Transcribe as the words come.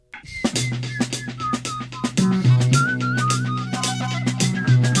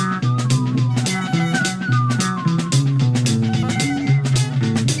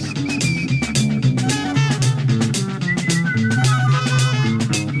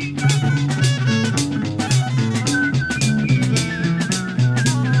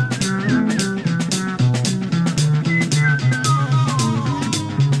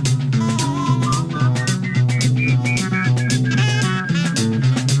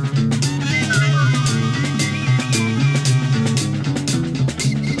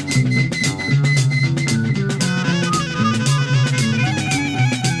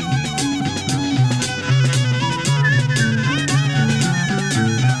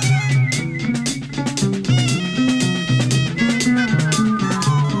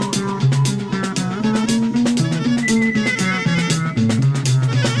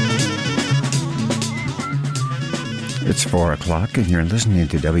4 o'clock, and you're listening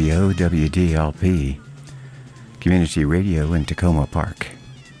to WOWDLP Community Radio in Tacoma Park.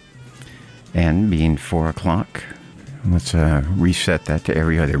 And being 4 o'clock, let's reset that to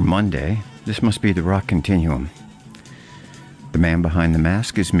every other Monday. This must be the Rock Continuum. The man behind the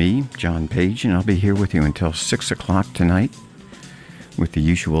mask is me, John Page, and I'll be here with you until 6 o'clock tonight with the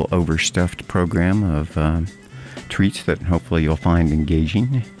usual overstuffed program of treats that hopefully you'll find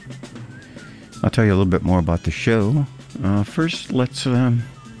engaging. I'll tell you a little bit more about the show. First, let's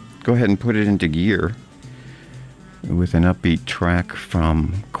go ahead and put it into gear with an upbeat track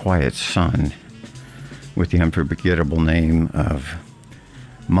from Quiet Sun with the unforgettable name of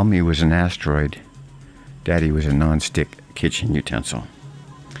Mummy Was an Asteroid, Daddy Was a Non-Stick Kitchen Utensil.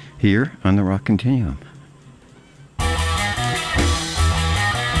 Here on the Rock Continuum.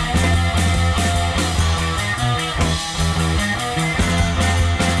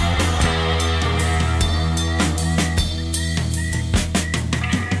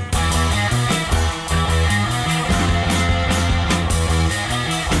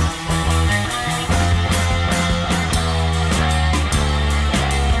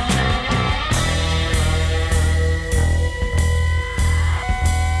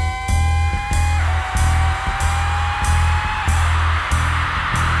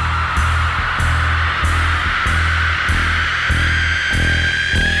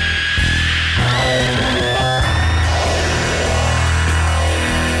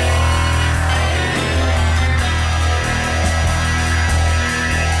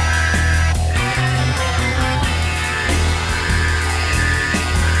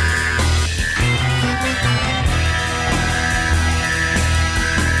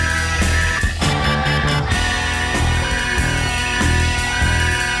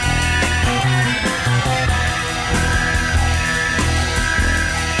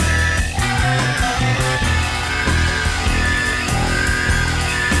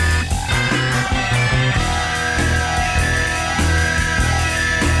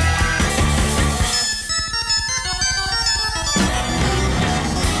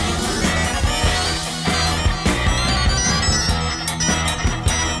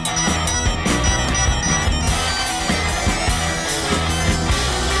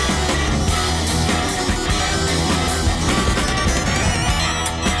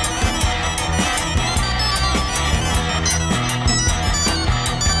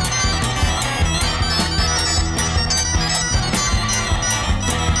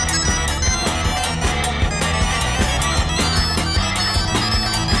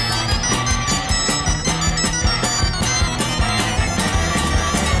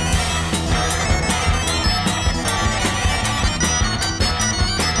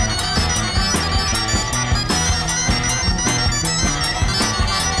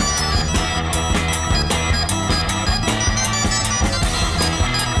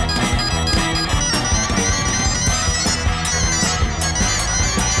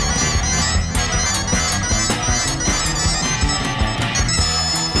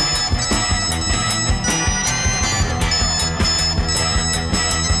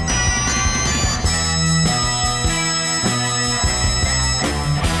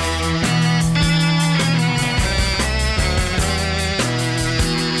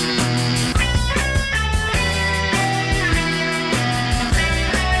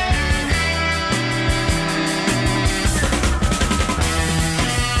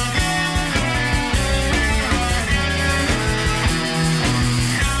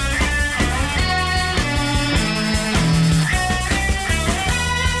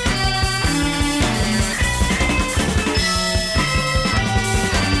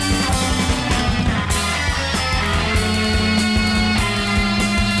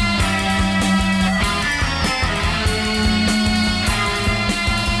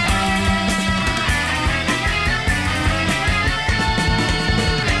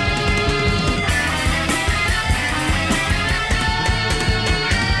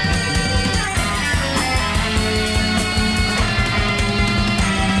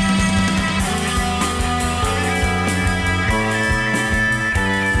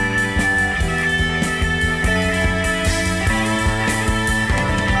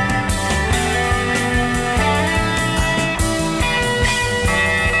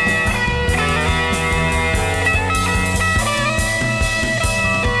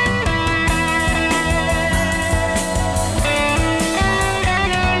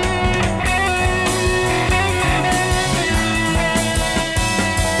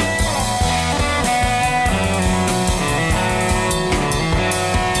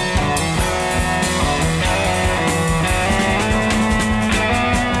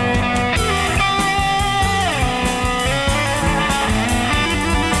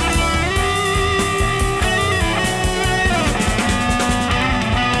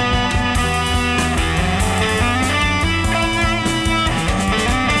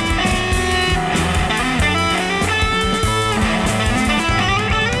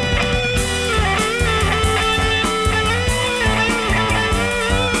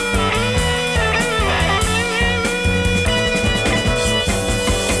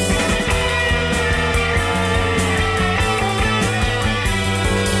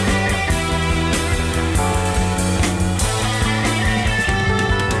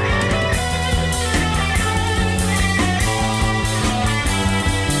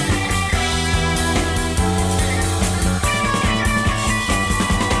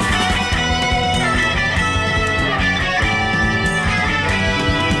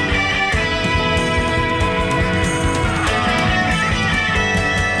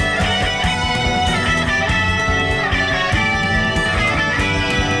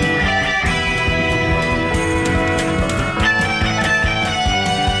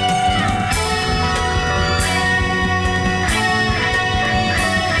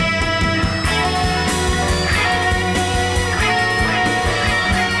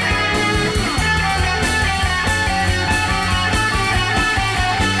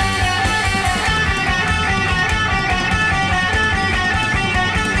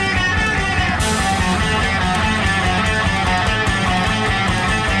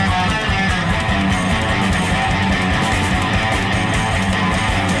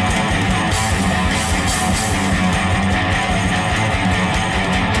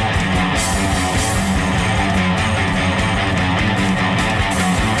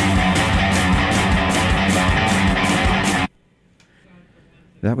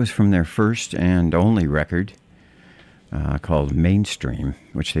 That was from their first and only record called Mainstream,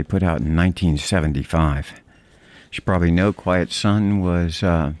 which they put out in 1975. You should probably know Quiet Sun was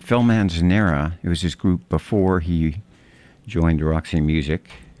Phil Manzanera. It was his group before he joined Roxy Music,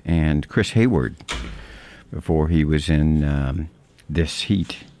 and Chris Hayward before he was in This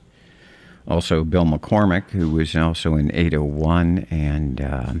Heat. Also Bill McCormick, who was also in 801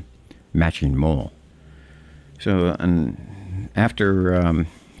 and Matching Mole. So after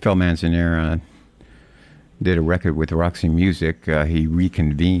Phil Manzanera did a record with Roxy Music, he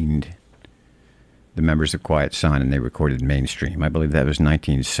reconvened the members of Quiet Sun and they recorded Mainstream. I believe that was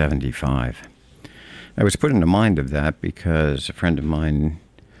 1975. I was put into mind of that because a friend of mine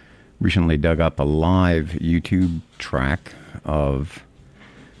recently dug up a live YouTube track of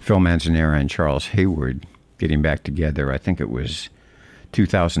Phil Manzanera and Charles Hayward getting back together. I think it was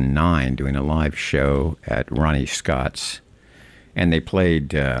 2009, doing a live show at Ronnie Scott's, and they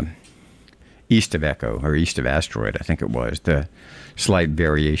played East of Echo, or East of Asteroid, I think it was, the slight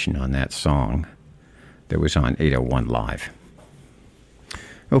variation on that song that was on 801 Live.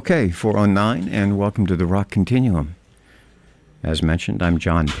 Okay, 409, and welcome to the Rock Continuum. As mentioned, I'm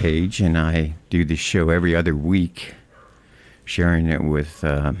John Page, and I do this show every other week, sharing it with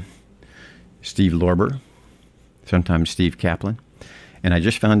Steve Lorber, sometimes Steve Kaplan. And I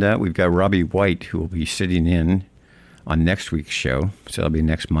just found out we've got Robbie White, who will be sitting in on next week's show. So that'll be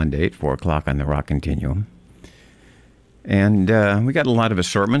next Monday at 4 o'clock on the Rock Continuum. And we got a lot of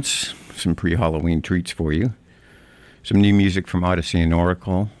assortments, some pre-Halloween treats for you. Some new music from Odyssey and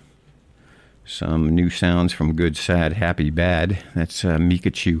Oracle. Some new sounds from Good, Sad, Happy, Bad. That's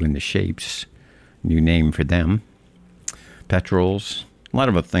Mikachu and the Shapes. New name for them. Petrels. A lot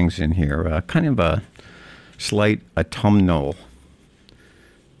of other things in here. Kind of a slight autumnal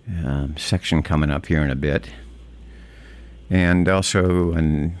section coming up here in a bit. And also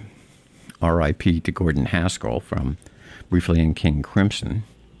an R.I.P. to Gordon Haskell from Briefly in King Crimson.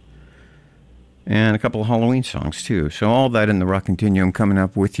 And a couple of Halloween songs, too. So all that in the Rock Continuum coming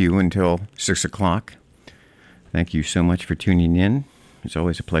up with you until 6 o'clock. Thank you so much for tuning in. It's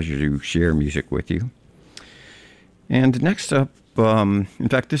always a pleasure to share music with you. And next up, in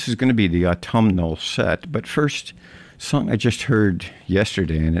fact, this is going to be the autumnal set. But first, a song I just heard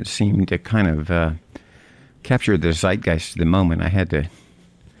yesterday, and it seemed to kind of capture the zeitgeist of the moment. I had to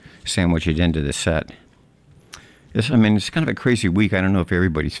sandwich it into the set. It's kind of a crazy week. I don't know if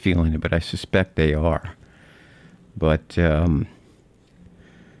everybody's feeling it, but I suspect they are. But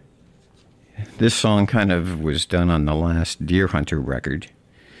this song kind of was done on the last Deer Hunter record.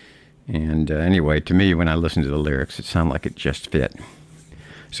 And anyway, to me, when I listen to the lyrics, it sounded like it just fit.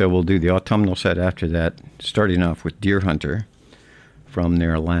 So we'll do the autumnal set after that, starting off with Deer Hunter from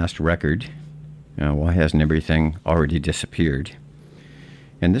their last record. Why Hasn't Everything Already Disappeared?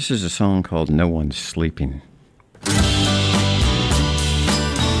 And this is a song called No One's Sleeping.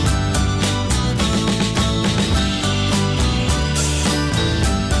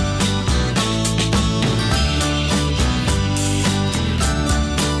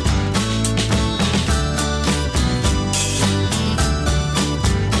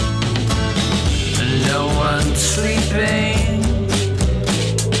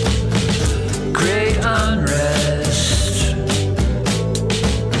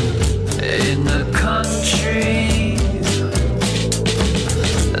 Country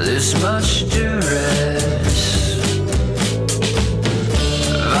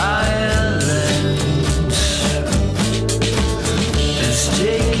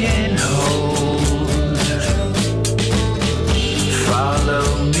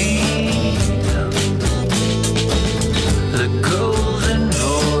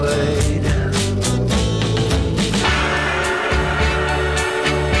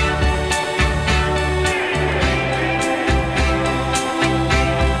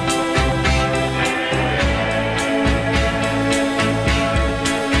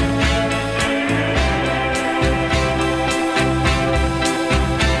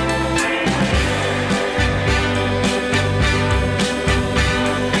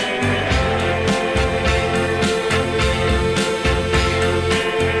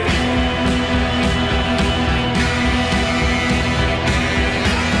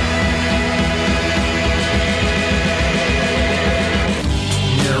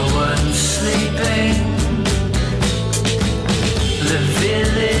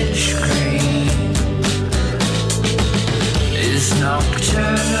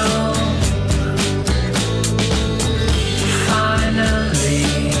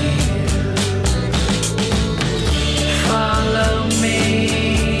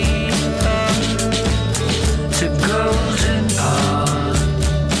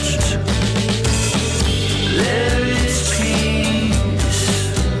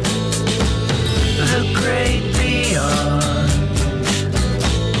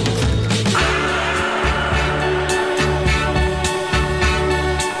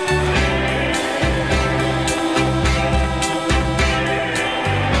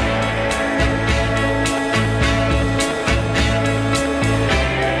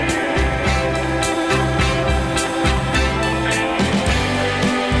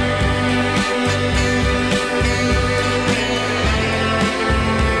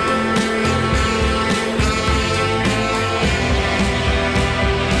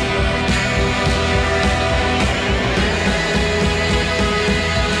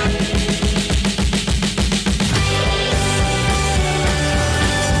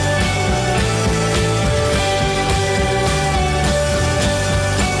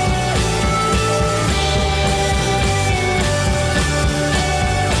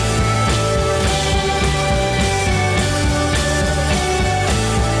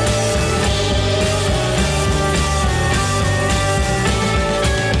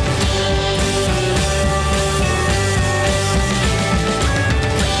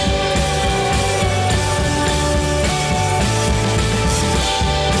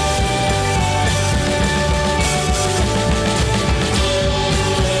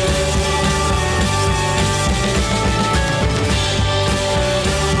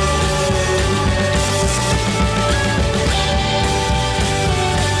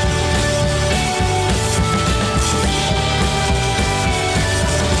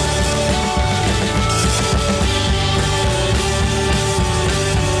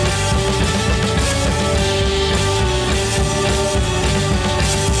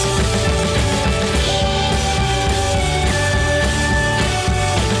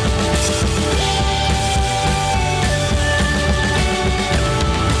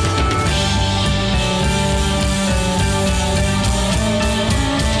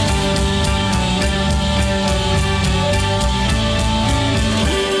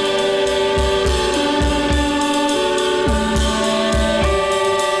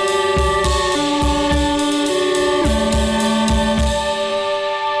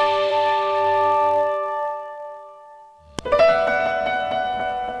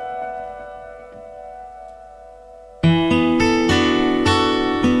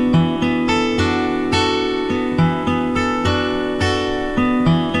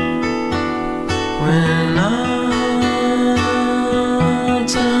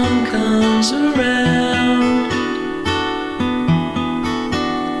comes around,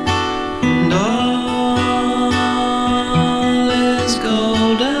 and all is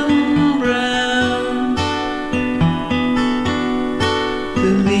golden brown.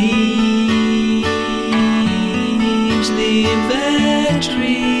 The leaves leave their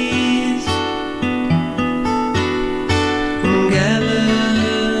trees and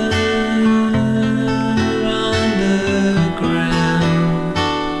gather on the ground.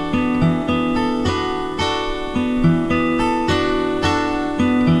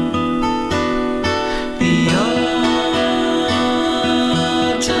 The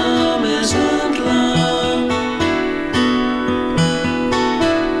autumn isn't long,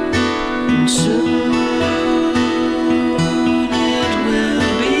 and soon it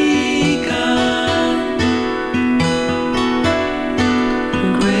will be gone.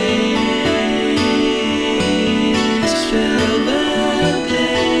 Grace fill the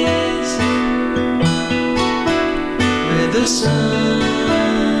days where the sun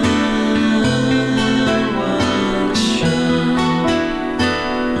once shone.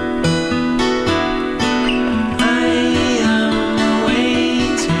 I am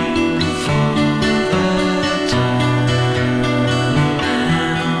waiting for the turnaround.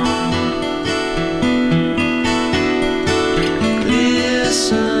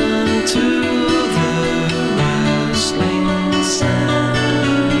 Listen to the rustling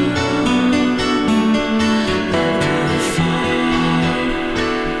sound afar.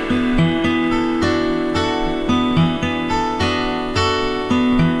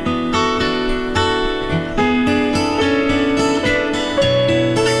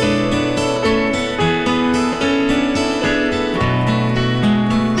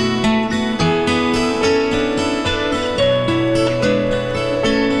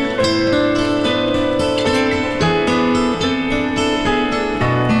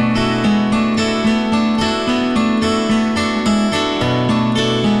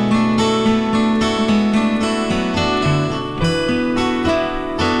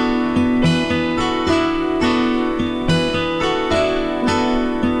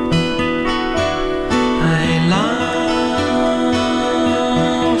 I long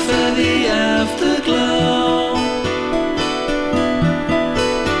for the afterglow,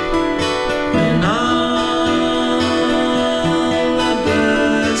 when all the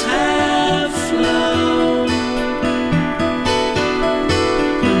birds have flown,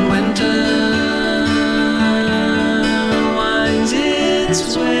 when winter winds its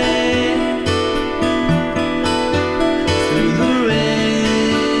way through the rain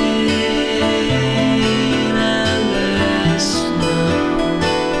and the snow,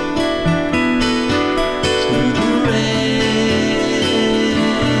 through the rain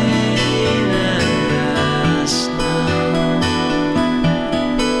and the snow.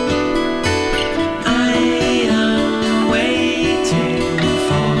 I am waiting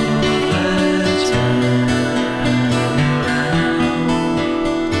for the turnaround.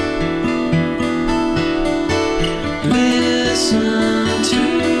 Listen to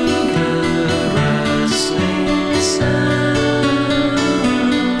the rustling sound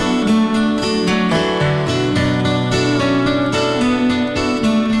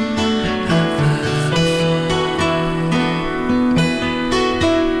of the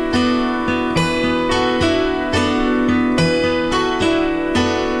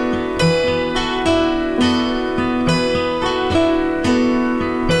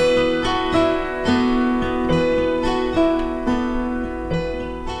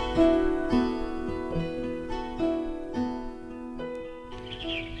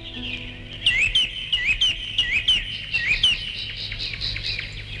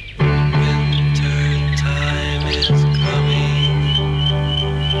winter time is coming.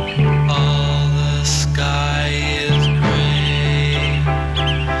 All the sky is gray.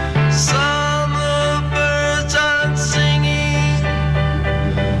 Summer birds aren't singing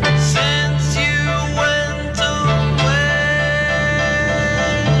since you went away.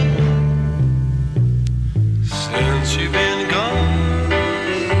 Since you've been gone,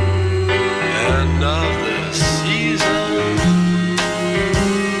 end of the season.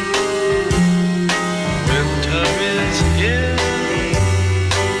 Winter is here,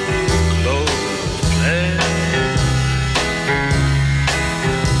 close of play.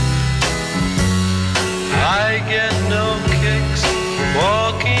 I get no kicks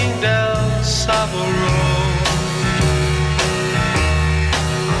walking down Savo Road.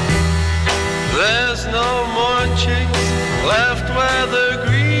 There's no more chicks left where the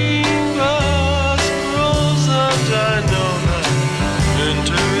green grass grows, and I know that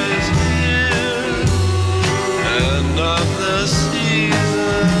winter is here, end of the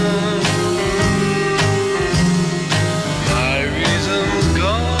season.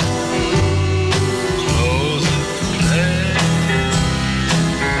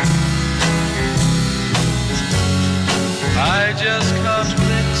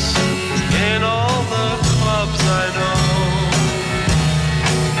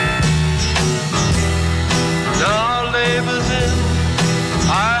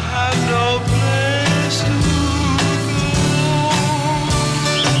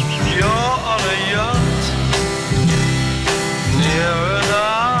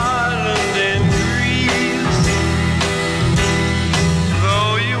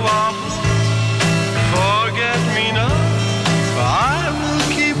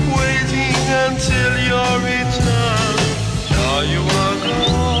 while you are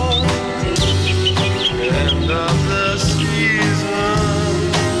gone. End of the season,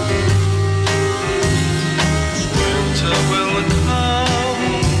 winter will come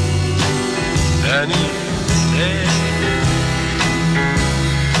any day.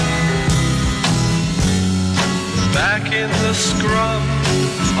 Back in the scrub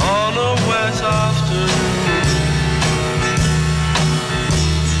on a wet afternoon,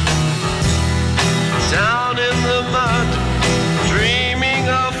 down in the mud, dreaming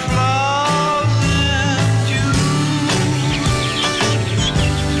of flowers in June.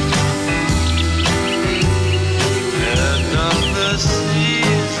 End of the season,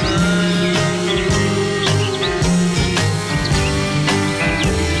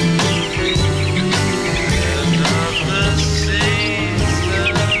 end of the season.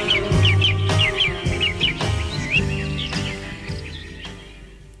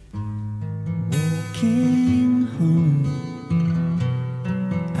 Walking home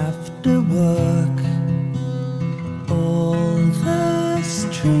after work, all the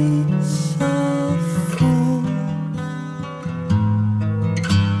streets are full.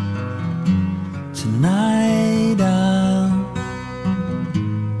 Tonight I'll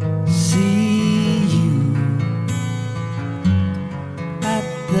see you at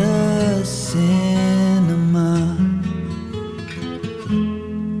the cinema.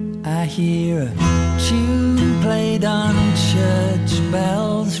 I hear a tune played on church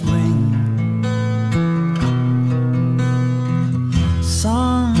bells ring,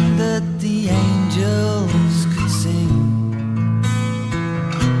 song that the angels could sing.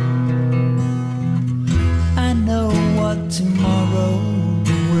 I know what tomorrow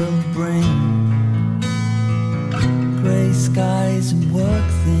will bring, gray skies and work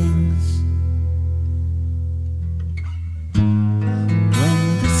things. When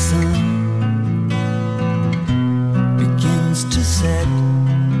the sun begins to set,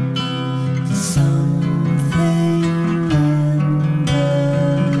 something in the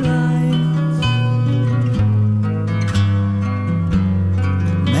light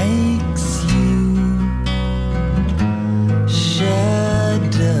makes you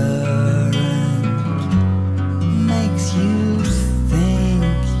shudder and makes you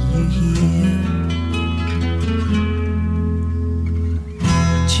think you hear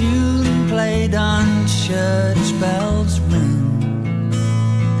a tune played on church bells ring,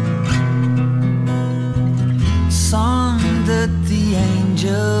 song that the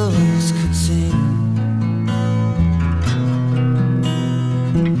angels could sing.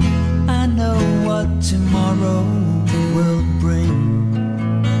 I know what tomorrow will bring,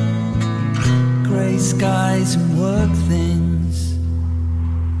 gray skies and work things.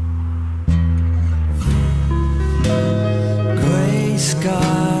 Gray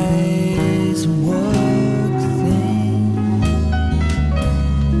skies and work things.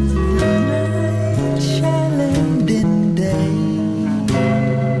 The night shall end in day.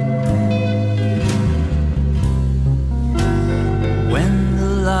 When the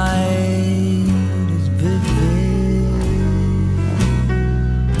light is vivid,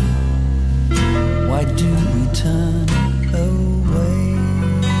 why do we turn away?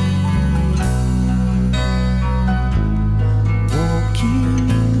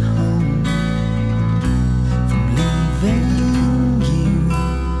 Walking home from leaving you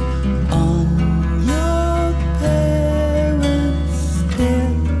on your parents'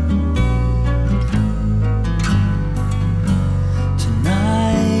 step.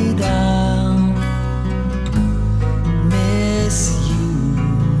 Tonight I'll miss you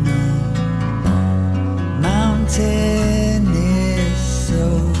now. Mountain is so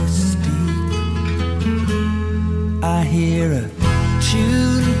steep. I hear a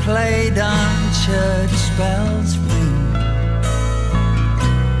tune played on church bells ring,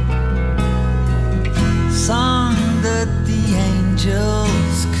 song that the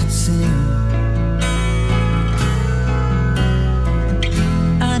angels could sing.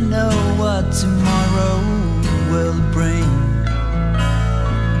 I know what tomorrow will bring,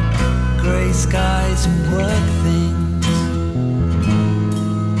 gray skies and work things.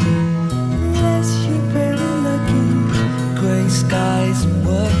 Unless you're very lucky, gray skies and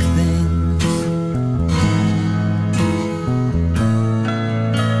work things.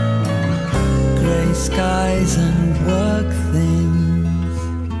 Gray skies and work things.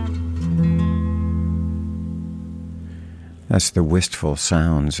 That's the wistful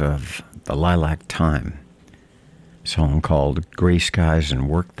sounds of the Lilac Time, song called Gray Skies and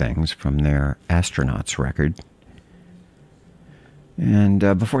Work Things from their Astronauts record. And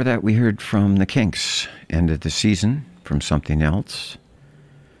before that, we heard from the Kinks, End of the Season, from Something Else.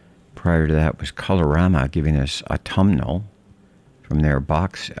 Prior to that was Colorama giving us Autumnal from their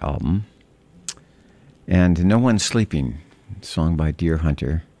Box album. And No One's Sleeping, a song by Deer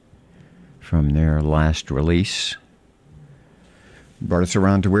Hunter from their last release. Brought us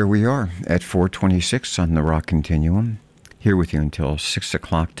around to where we are at 426 on the Rock Continuum. Here with you until 6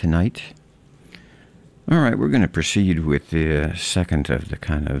 o'clock tonight. All right, we're going to proceed with the second of the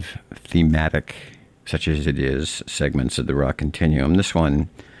kind of thematic, such as it is, segments of the Rock Continuum. This one,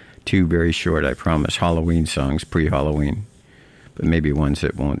 two very short, I promise, Halloween songs, pre-Halloween, but maybe ones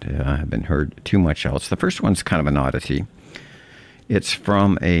that won't have been heard too much else. The first one's kind of an oddity. It's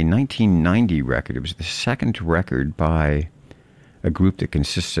from a 1990 record. It was the second record by a group that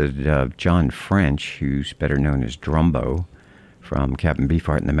consisted of John French, who's better known as Drumbo, from Captain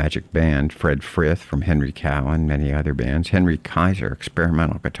Beefheart and the Magic Band, Fred Frith from Henry Cow and many other bands, Henry Kaiser,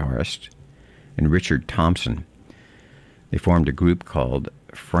 experimental guitarist, and Richard Thompson. They formed a group called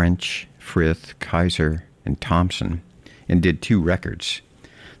French, Frith, Kaiser, and Thompson, and did two records.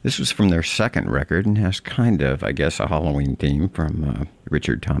 This was from their second record and has kind of, I guess, a Halloween theme from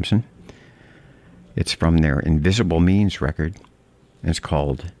Richard Thompson. It's from their Invisible Means record, and it's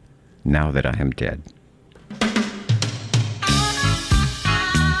called Now That I Am Dead.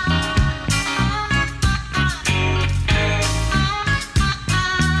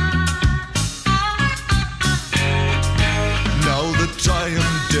 I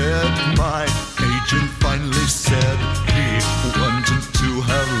am dead, my agent finally said he wanted to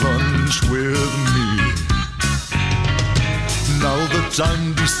have lunch with me. Now that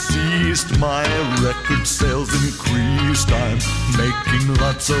I'm deceased, my record sales increased. I'm making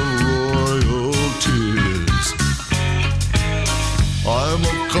lots of royalties. I'm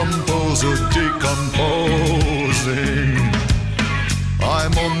a composer decomposing.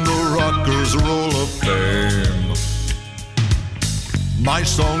 I'm on the Rockers Roll of Fame. My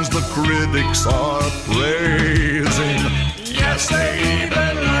songs the critics are praising. Yes, they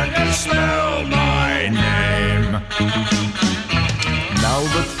even learned to spell my name. Now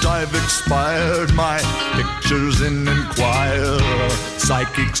that I've expired, my picture's in Enquirer.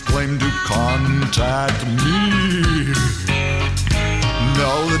 Psychics claim to contact me.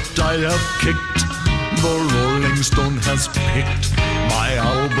 Now that I have kicked, the Rolling Stone has picked my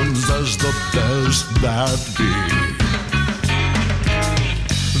albums as the best that be.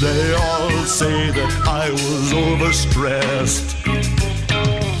 They all say that I was overstressed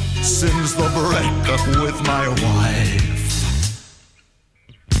since the breakup with my wife.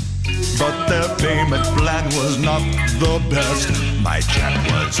 But their payment plan was not the best. My check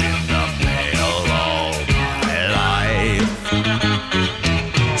was in the mail all my life.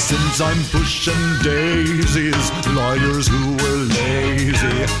 Since I'm pushing daisies, lawyers who were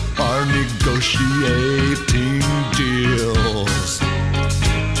lazy are negotiating deals.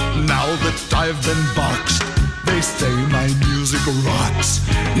 Now that I've been boxed, they say my music rocks.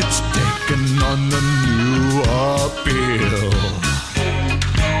 It's taken on a new appeal.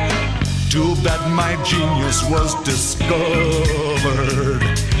 Too bad my genius was discovered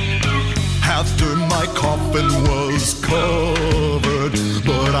after my coffin was covered.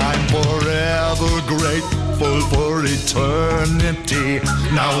 But I'm forever grateful for eternity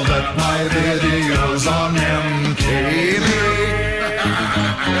now that my video's on MTV.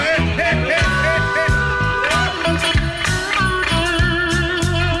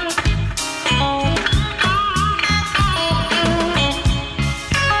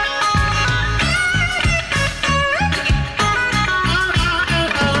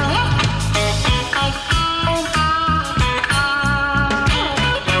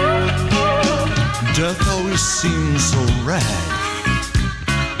 Death always seems so rash,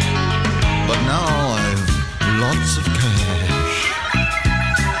 but now I've lots of cash.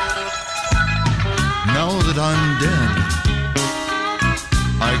 Now that I'm dead,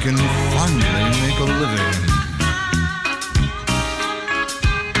 I can finally make a living.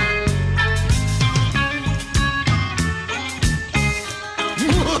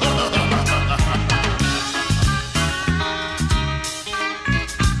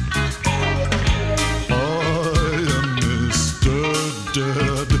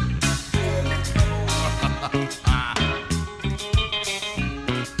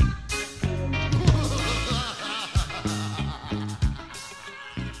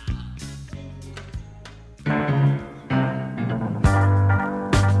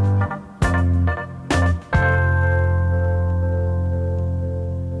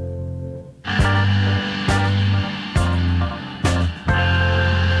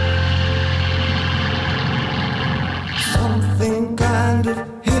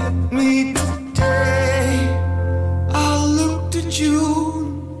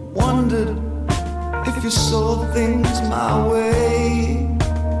 Wondered if if you saw things my way.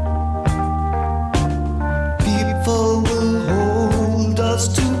 People will hold us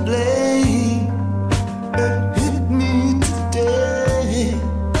to blame. It hit me today.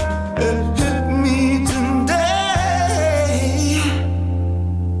 It hit me today.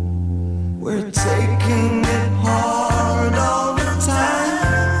 We're taking it hard all the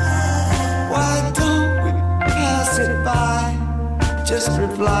time. Why don't we pass it by? Just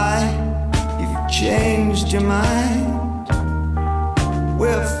reply if you changed your mind.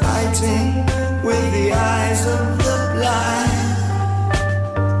 We're fighting with the eyes of the blind,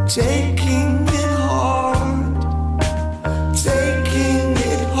 taking it hard, taking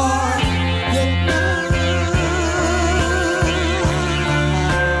it hard. Yet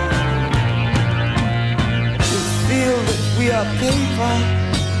we feel that we are paper,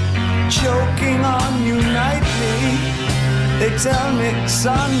 choking on you nightly. They tell me,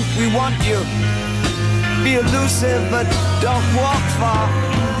 son, we want you. Be elusive, but don't walk far.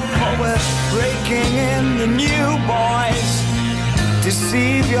 For we're breaking in the new boys.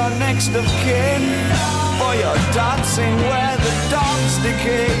 Deceive your next of kin. For you're dancing where the dogs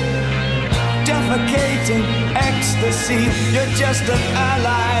decay. Defecating ecstasy. You're just an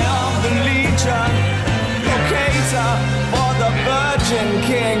ally of the legion. Locator for the Virgin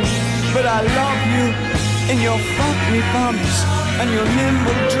King. But I love you in your fuck-me bumps and your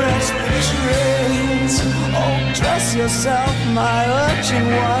nimble dress that trails. Oh, dress yourself, my urchin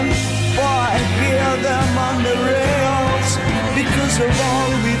one, for I hear them on the rails. Because of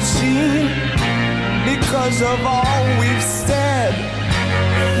all we've seen, because of all we've said,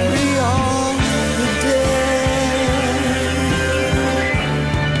 we are the dead.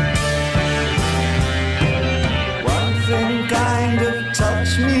 One thing kind of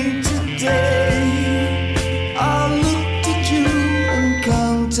touched me today. I looked at you and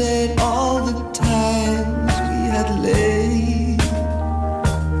counted all the times we had laid,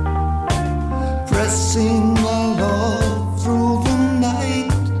 pressing our love through the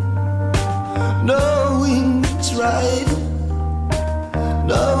night, knowing it's right,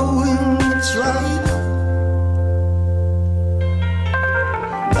 knowing it's right.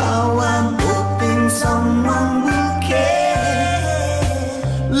 Now I'm hoping someone will care,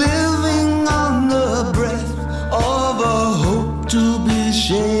 living on the breath of a hope to be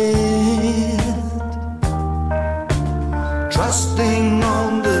shared, trusting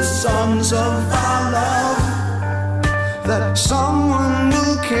on the songs of our love, that someone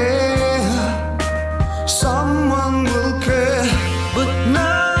will care, someone will care, but now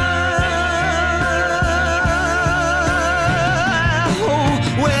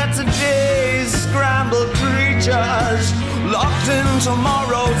we're today's scrambled creatures, locked in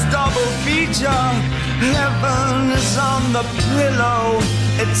tomorrow's double feature. Heaven is on the pillow,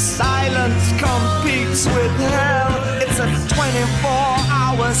 its silence competes with hell. It's a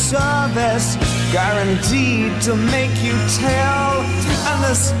 24-hour service, guaranteed to make you tell. And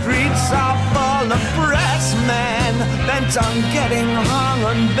the streets are full of press men, bent on getting hung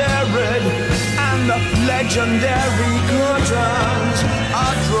and buried. And the legendary curtains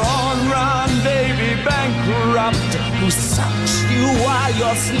are drawn round baby bankrupt, who sucks you while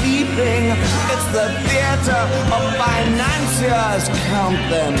you're sleeping. It's the theater of financiers, count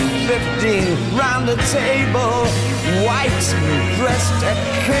them, 15 round the table, white dressed to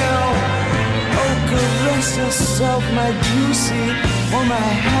kill. Oh, caress yourself, my juicy, for my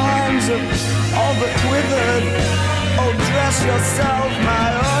hands are all but withered. Oh, dress yourself, my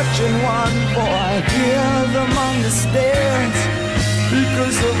urchin one, for I hear them on the stairs.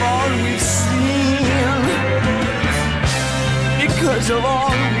 Because of all we've seen, because of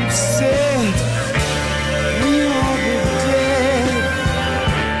all we've said, we are the dead.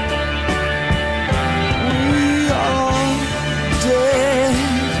 We are dead.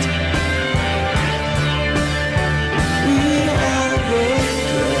 We are the dead.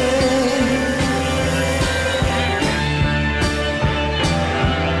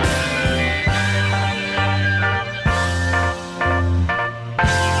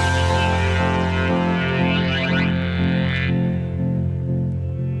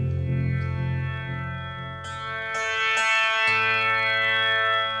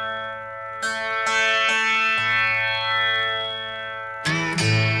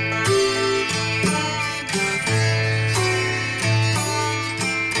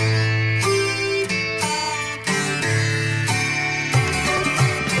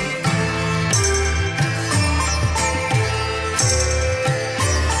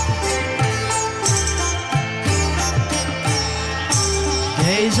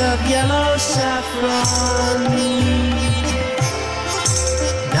 Days of yellow saffron,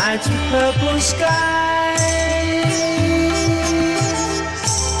 nights with purple sky.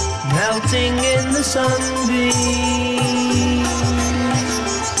 melting in the sunbeam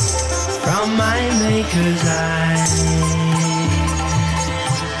from my maker's eye.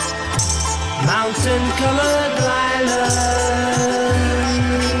 Mountain-colored lilac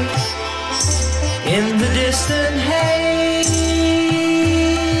in the distant haze.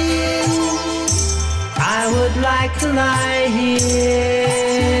 I would like to lie here,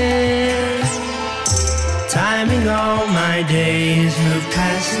 timing all my days, move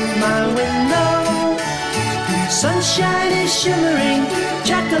past my window. Sunshine is shimmering,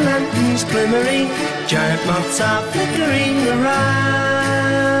 jack-o'-lanterns glimmering, giant moths are flickering around.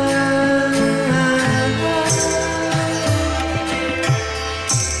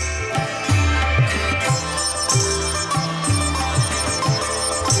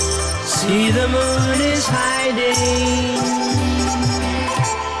 See, the moon is hiding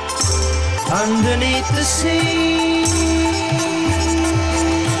underneath the sea.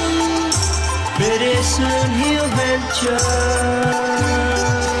 Pretty soon he'll venture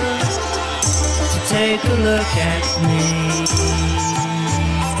to take a look at me.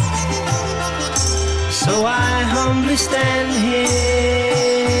 So I humbly stand here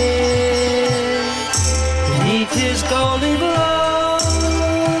beneath his golden glow.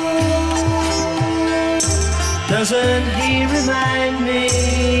 Doesn't he remind me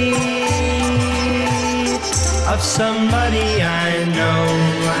of somebody I know?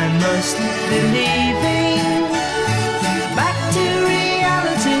 I must be leaving back to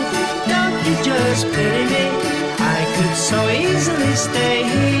reality. Don't you just pity me? I could so easily stay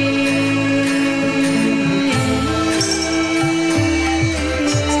here.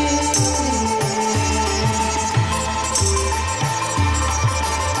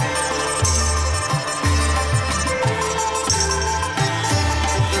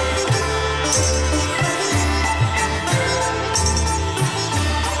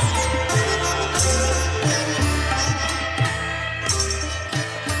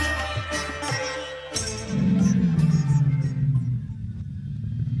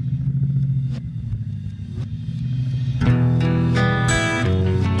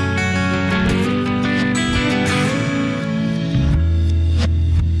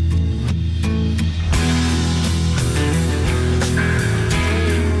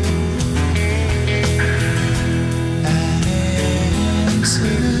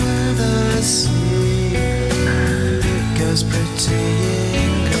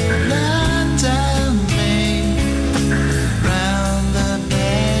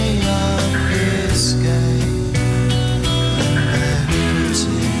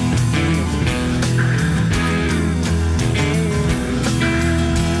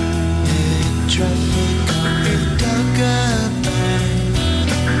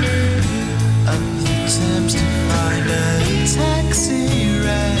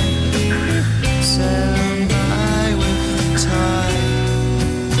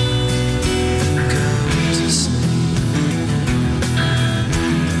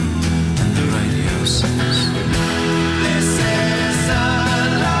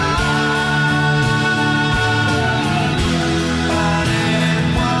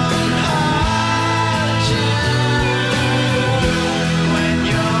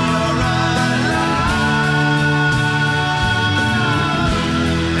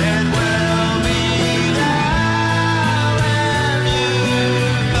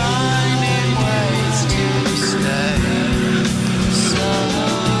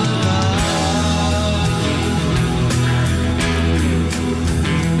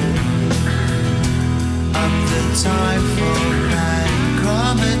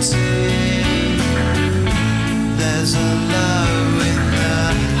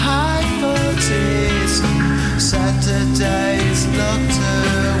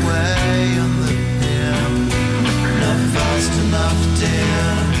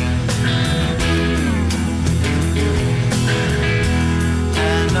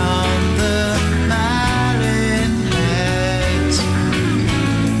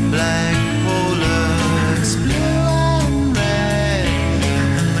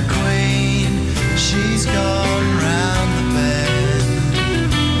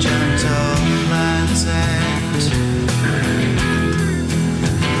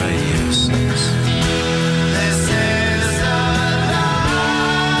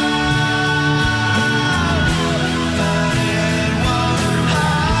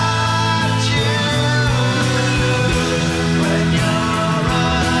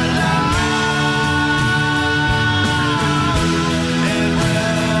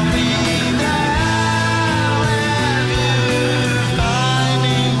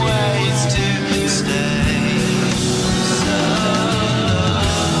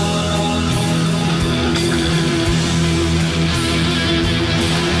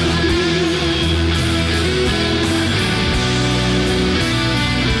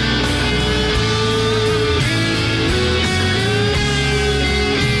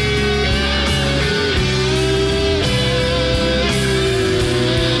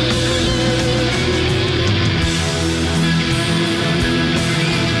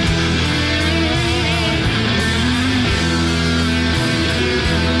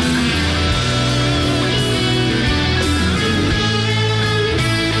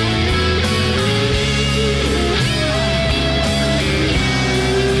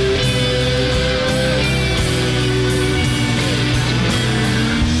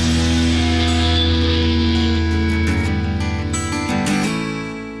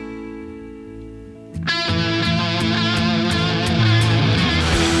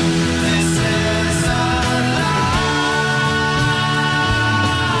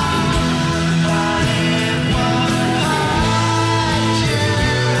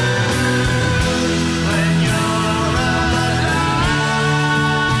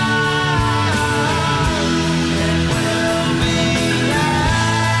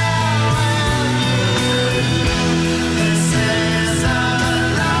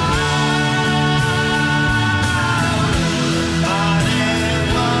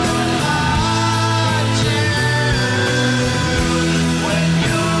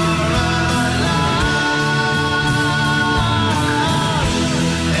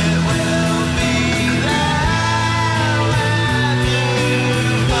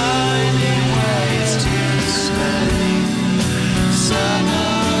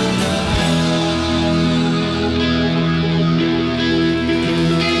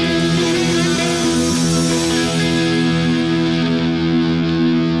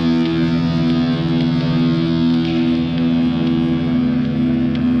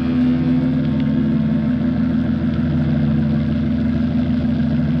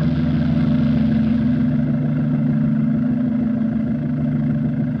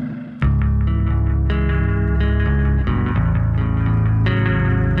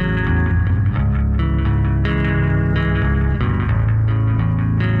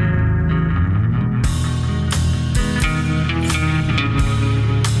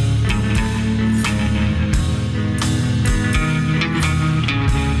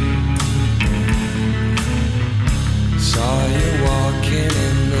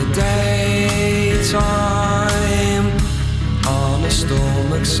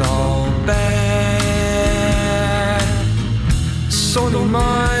 so bad. Suddenly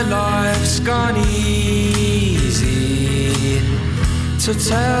my life's gone easy. To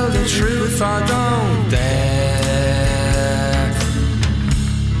tell the truth, I don't dare.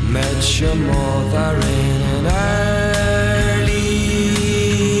 Met your mother in an early,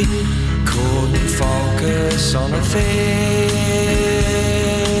 couldn't focus on a thing.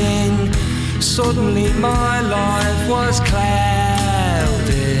 Suddenly my life was clouded.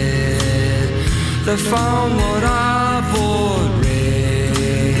 The phone would have would ring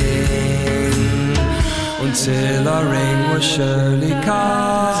until a ring was surely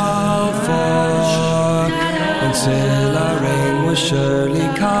called for. Until a ring was surely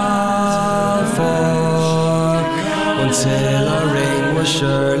called for. Until a ring was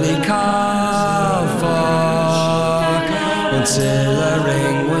surely called for. Until a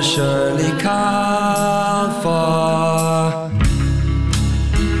ring was surely called for.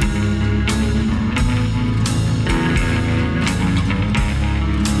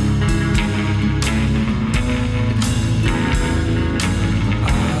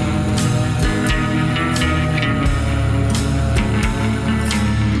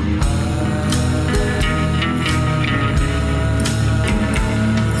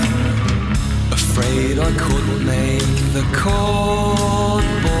 I couldn't make the cut,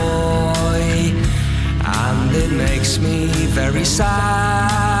 boy, and it makes me very sad.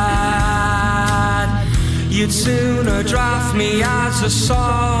 You'd sooner draft me as a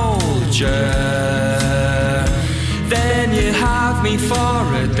soldier than you'd have me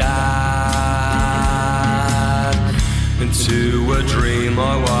for a dad. Into a dream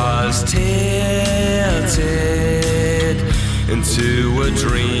I was tilted, into a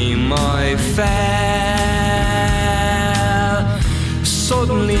dream I fell.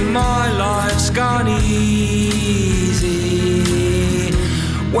 Suddenly my life's gone easy.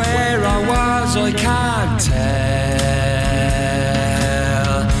 Where I was I can't tell.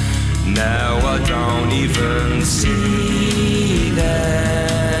 Now I don't even see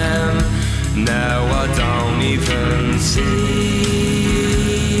them. Now I don't even see.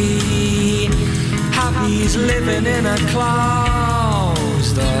 Happy's living in a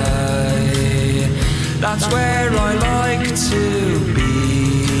closed eye. That's where I like to be.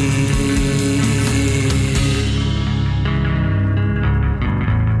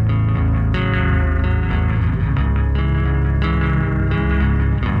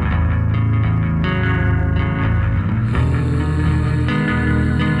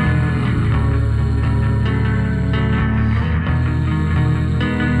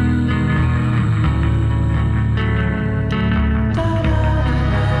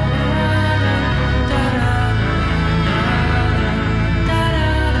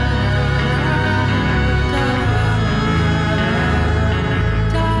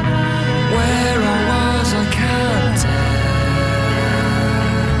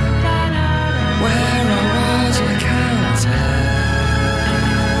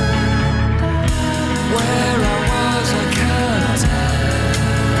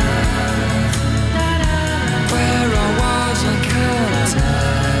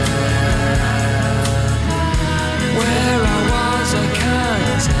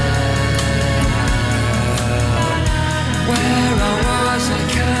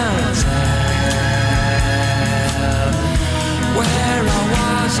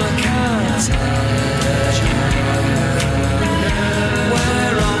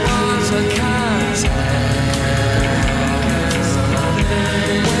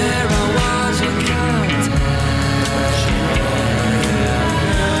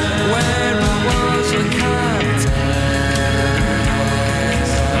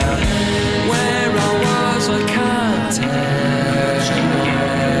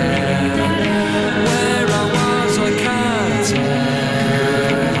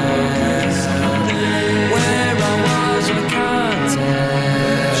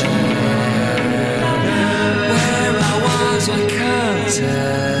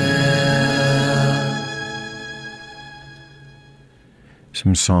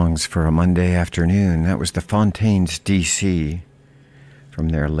 Some songs for a Monday afternoon. That was the Fontaines DC from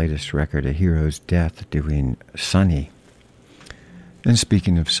their latest record, A Hero's Death, doing Sunny. And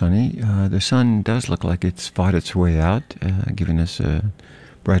speaking of sunny, the sun does look like it's fought its way out, giving us a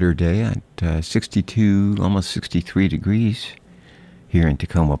brighter day at 62, almost 63 degrees here in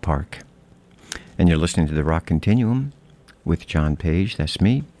Tacoma Park. And you're listening to the Rock Continuum with John Page. That's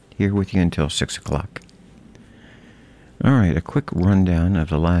me, here with you until 6 o'clock. All right, a quick rundown of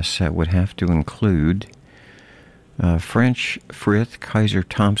the last set would have to include French Frith, Kaiser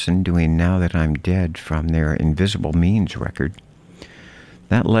Thompson doing Now That I'm Dead from their Invisible Means record.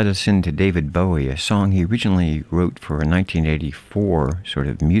 That led us into David Bowie, a song he originally wrote for a 1984 sort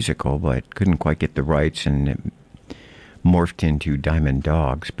of musical, but couldn't quite get the rights, and it morphed into Diamond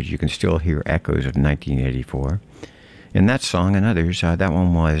Dogs, but you can still hear echoes of 1984. And that song and others, that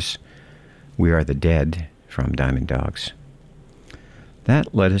one was We Are the Dead from Diamond Dogs.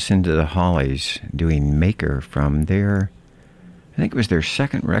 That led us into the Hollies doing Maker from their, I think it was their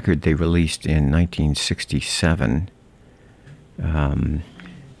second record they released in 1967,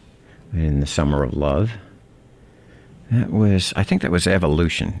 in the Summer of Love. I think that was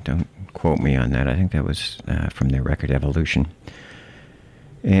Evolution. Don't quote me on that. I think that was from their record Evolution.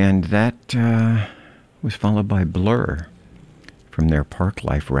 And that was followed by Blur from their Park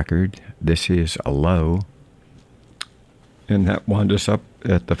Life record, This Is a Low. And that wound us up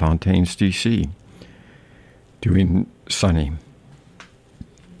at the Fontaines DC doing Sunny.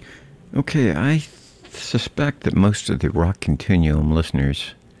 Okay, I suspect that most of the Rock Continuum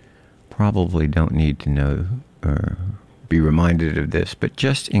listeners probably don't need to know or be reminded of this, but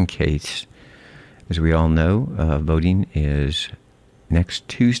just in case, as we all know, voting is next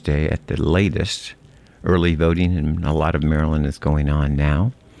Tuesday at the latest. Early voting in a lot of Maryland is going on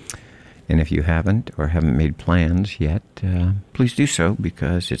now. And if you haven't or haven't made plans yet, please do so,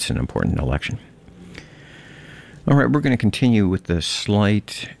 because it's an important election. All right, we're going to continue with the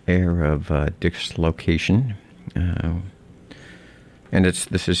slight air of dislocation. And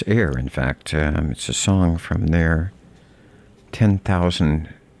this is Air, in fact. It's a song from their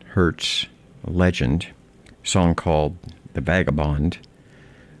 10,000 Hertz legend, a song called The Vagabond,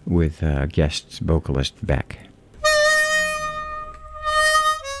 with guest vocalist Beck.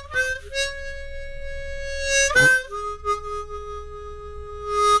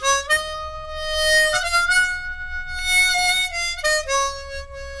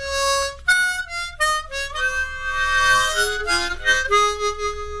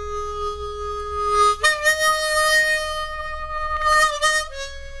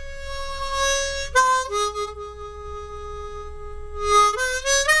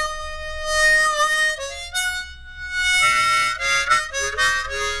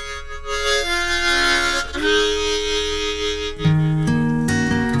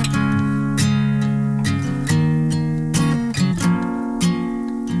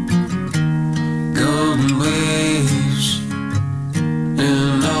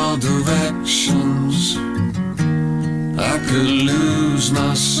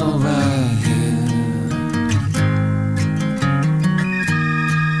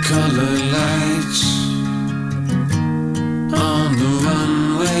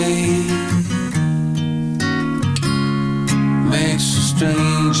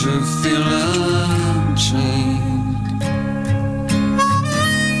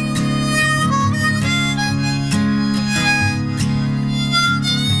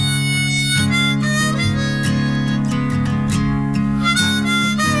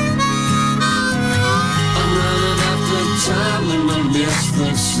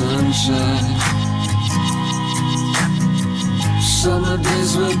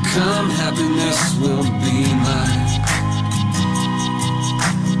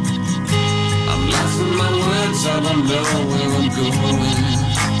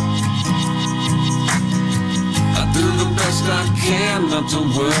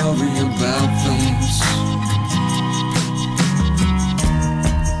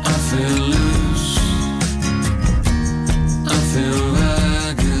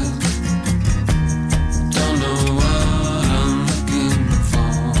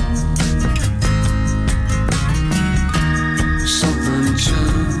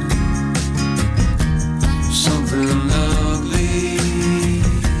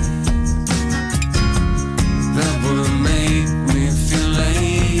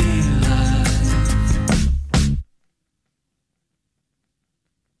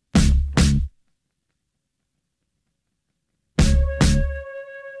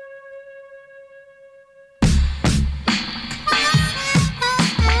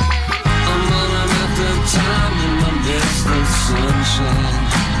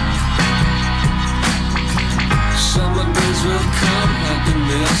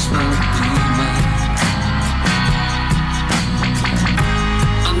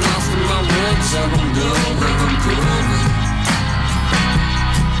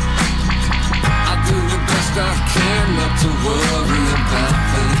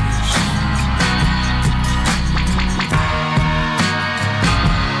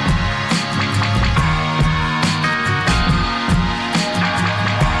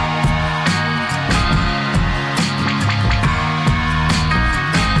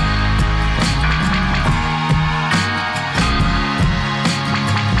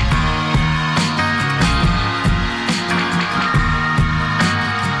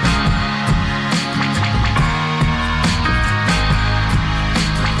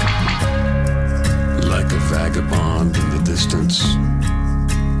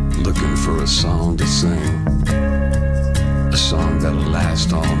 looking for a song to sing, a song that'll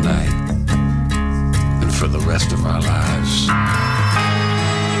last all night and for the rest of our lives.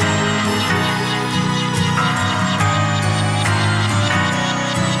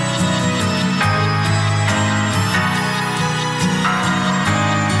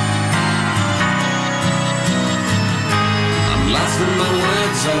 I'm lost in my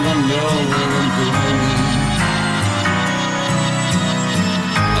words, I don't know where I'm going.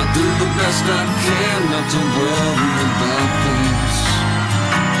 Do the best I can not to worry about things.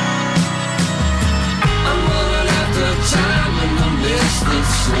 I'm running after time and I miss the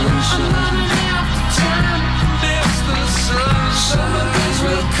sunshine. I'm running after time, miss the sunshine. Summer days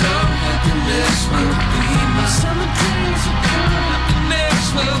will come, happiness will be mine. Summer days will come, happiness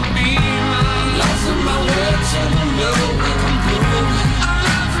will be mine. I'm lost in my words, I don't know where I'm going. I'm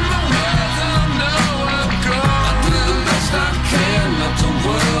lost in my words, I don't know where I'm going. I do the best I can not to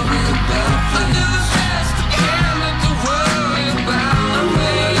worry.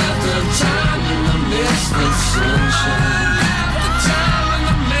 Sunshine. The time and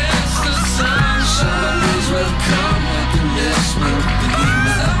I miss the sunshine. Summer days will come, happiness will be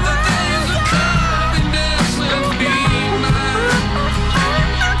mine. Summer days will come, happiness will be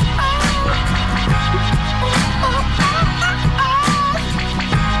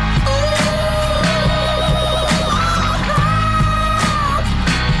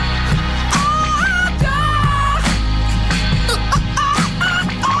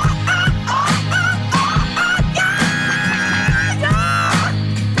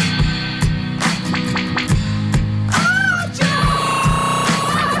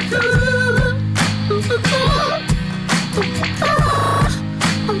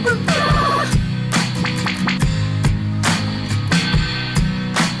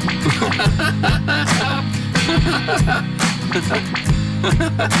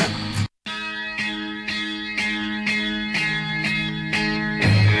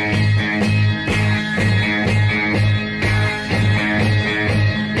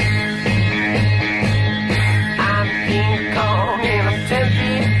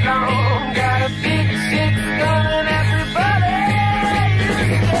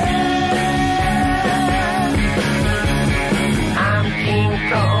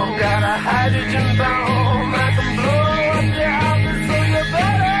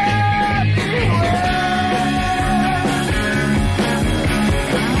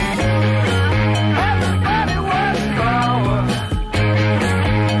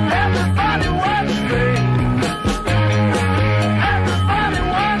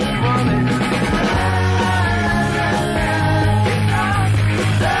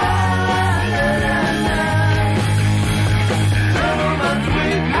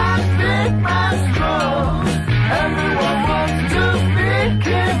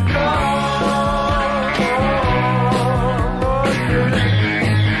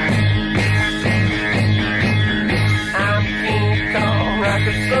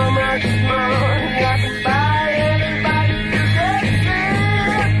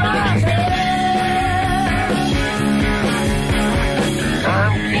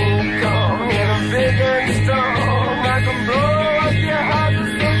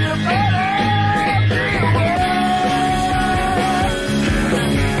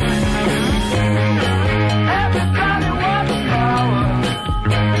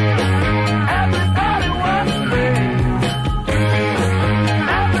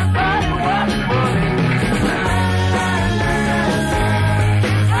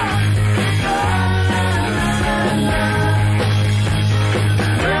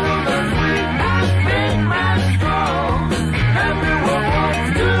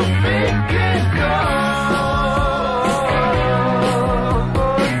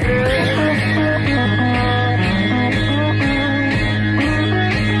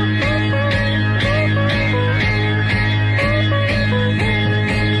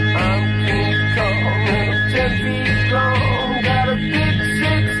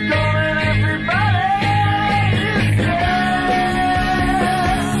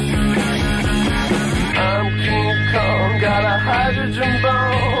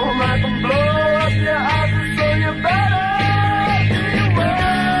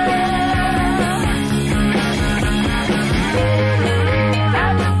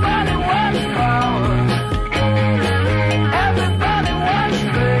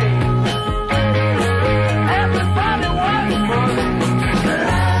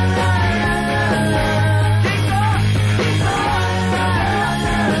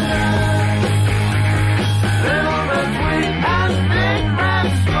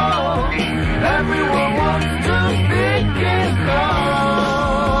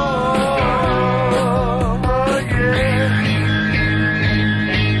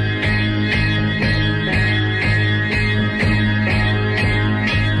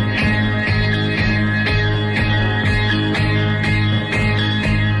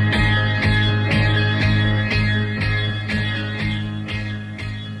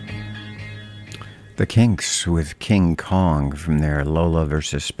The Kinks with King Kong from their Lola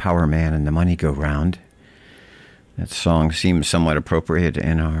versus Power Man and the Money Go Round. That song seems somewhat appropriate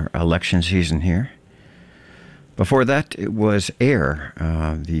in our election season here. Before that, it was Air,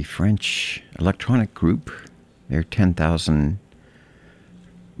 the French electronic group, their 10,000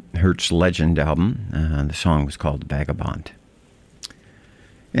 Hertz Legend album. The song was called Vagabond.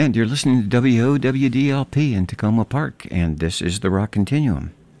 And you're listening to WOWDLP in Tacoma Park, and this is the Rock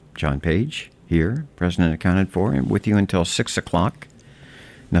Continuum. John Page here, President Accounted For, and with you until 6 o'clock.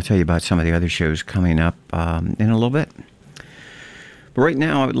 And I'll tell you about some of the other shows coming up in a little bit. But right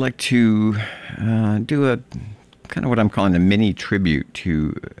now, I would like to do a kind of what I'm calling a mini tribute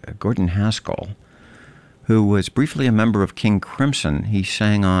to Gordon Haskell, who was briefly a member of King Crimson. He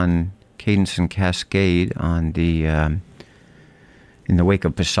sang on Cadence and Cascade on the In the Wake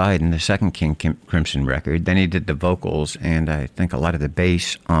of Poseidon, the second King Crimson record. Then he did the vocals and I think a lot of the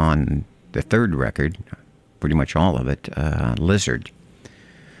bass on the third record, pretty much all of it, Lizard.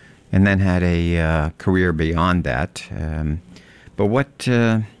 And then had a career beyond that. But what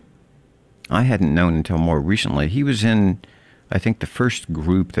I hadn't known until more recently, he was in, I think, the first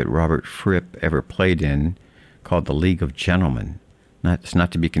group that Robert Fripp ever played in, called the League of Gentlemen. It's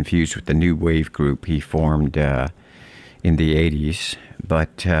not to be confused with the new wave group he formed in the 80s.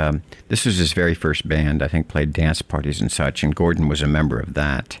 But this was his very first band, I think played dance parties and such, and Gordon was a member of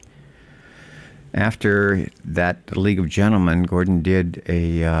that. After that, the League of Gentlemen, Gordon did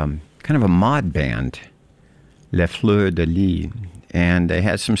a kind of a mod band, Les Fleurs de Lis, and they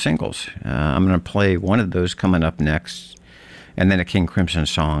had some singles. I'm going to play one of those coming up next, and then a King Crimson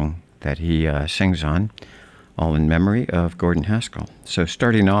song that he sings on, all in memory of Gordon Haskell. So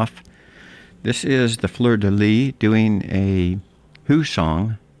starting off, this is the Fleur de Lis doing a Who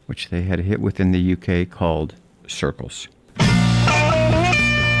song, which they had a hit with in the UK called Circles.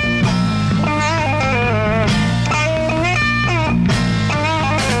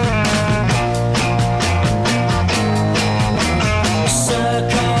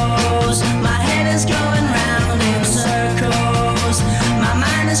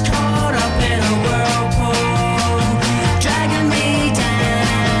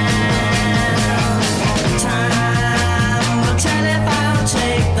 Tell if I'll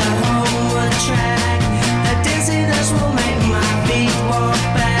take the homeward track. The dizziness will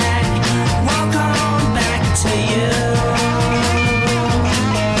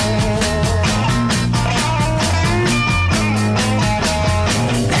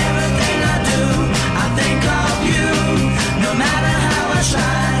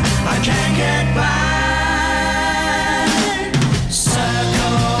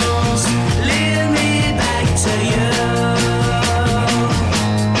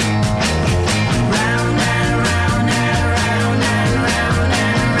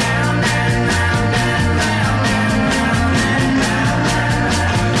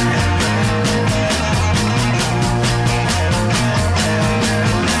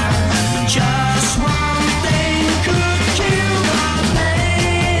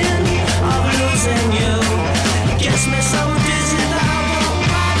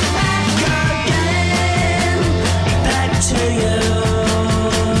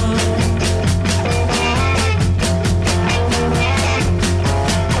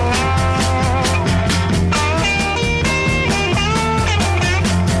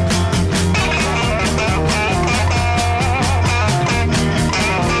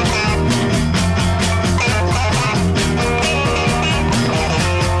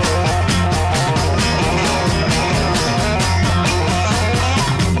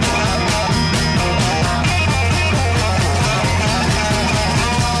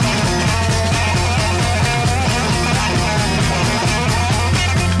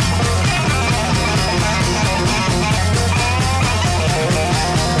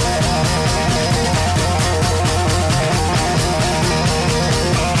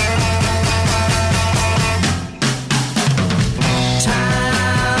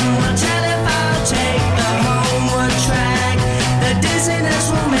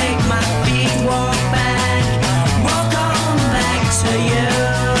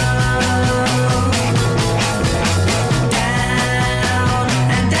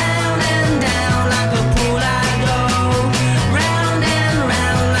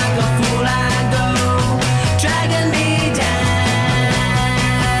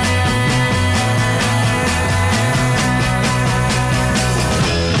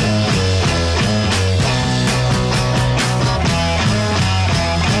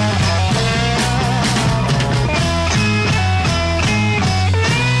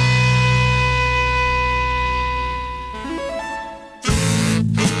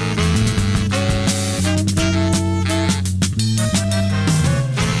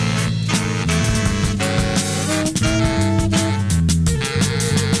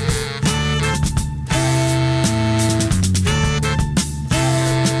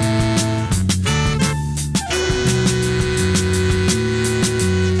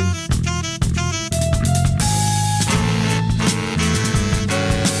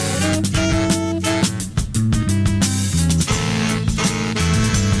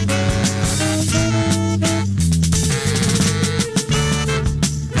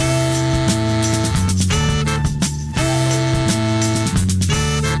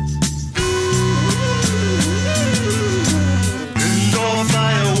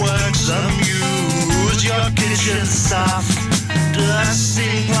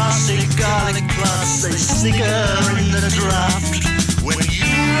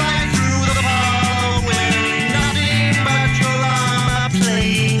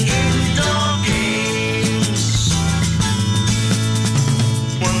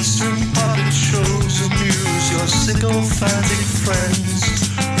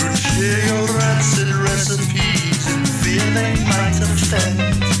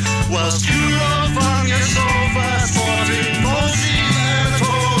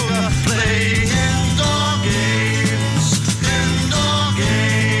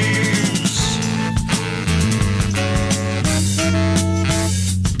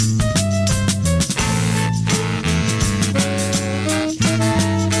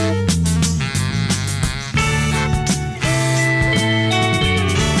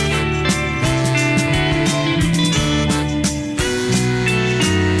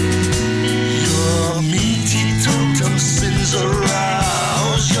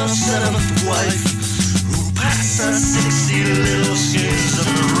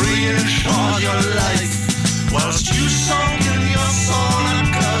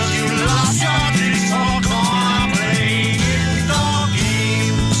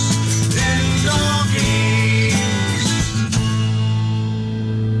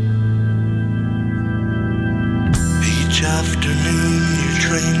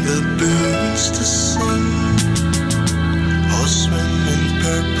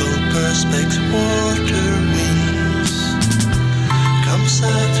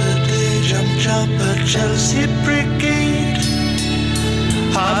Chelsea Brigade.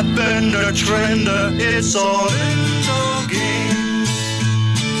 I've been a trender, it's all in the game.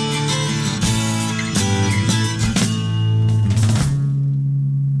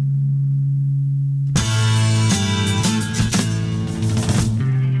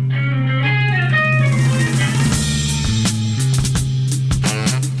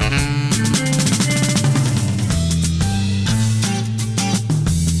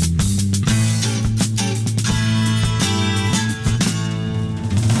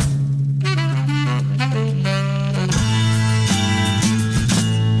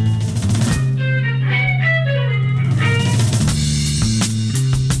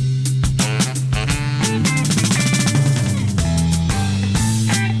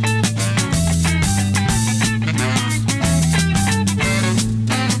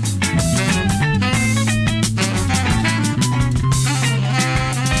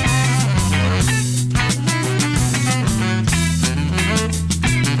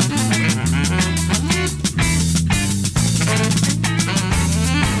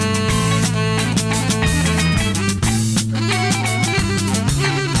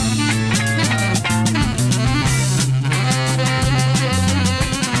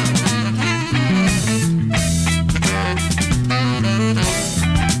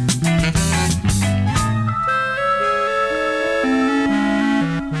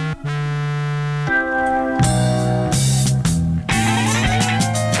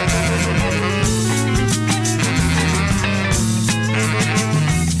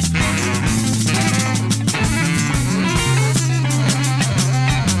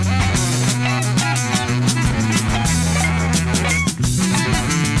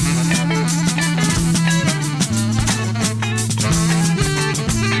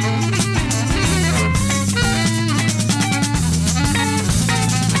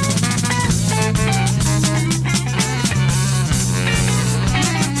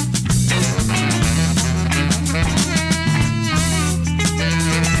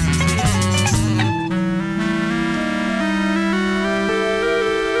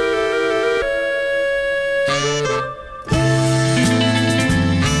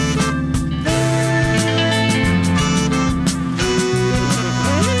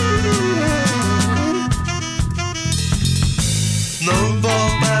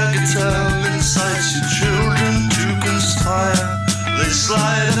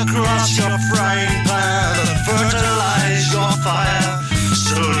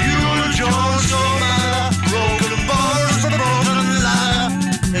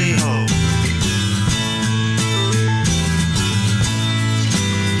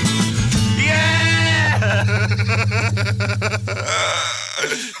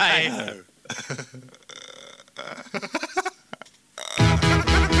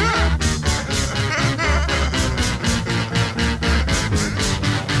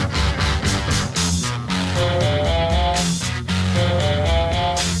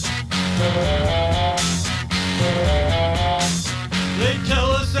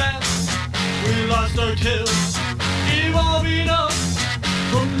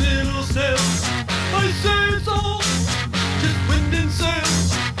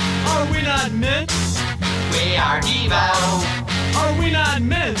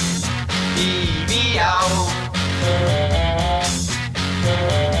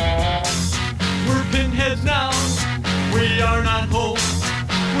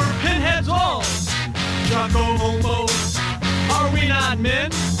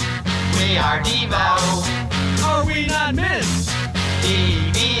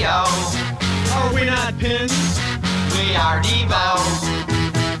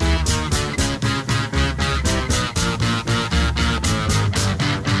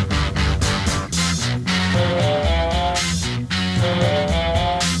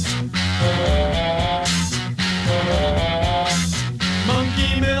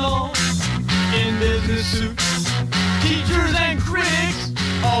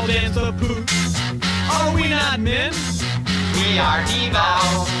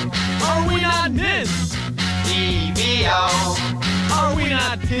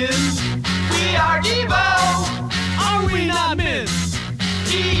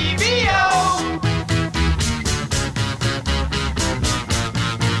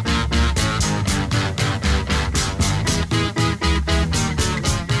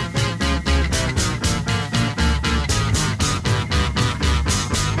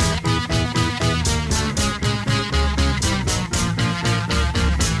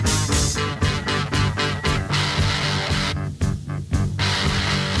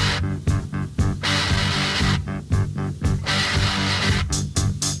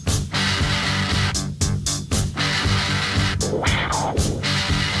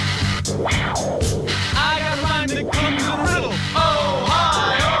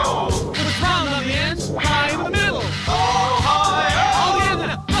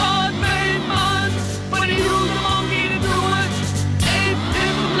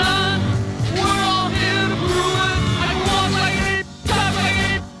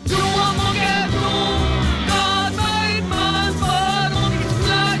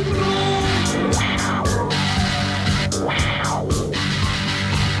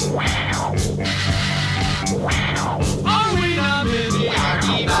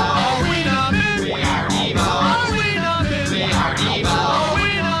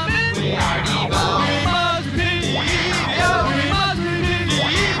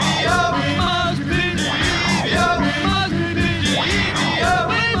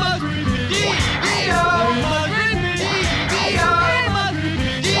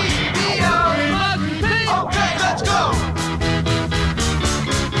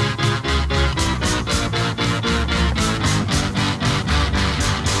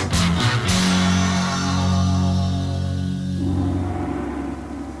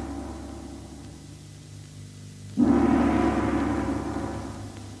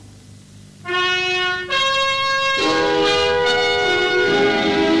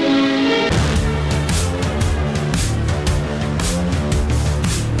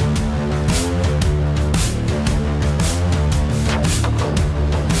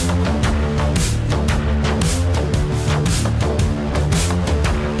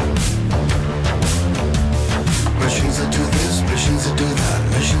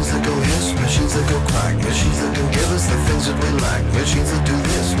 we lack. Machines that do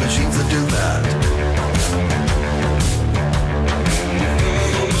this, machines that do that.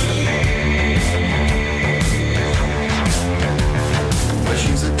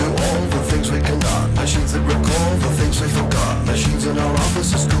 Machines that do all the things we cannot. Machines that recall the things we forgot. Machines in our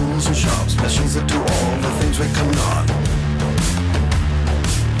offices, schools and shops. Machines that do all the things we cannot.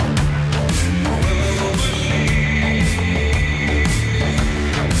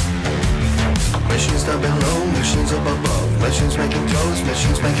 Machines down below, machines up above. Machines making clothes,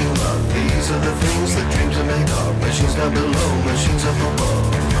 machines making love. These are the things that dreams are made of. Machines down below, machines up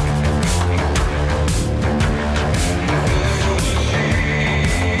above.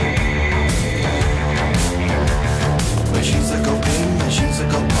 Machines that go ping, machines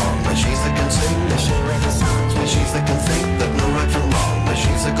that go pong. Machines that can sing, machines that can songs. Machines that can think, that know right from wrong.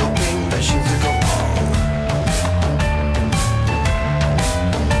 Machines that go ping, machines that go pong.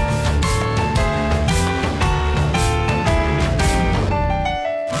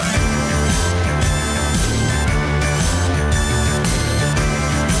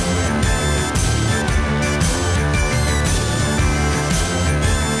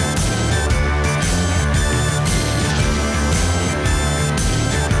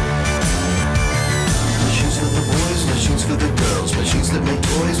 Machines that make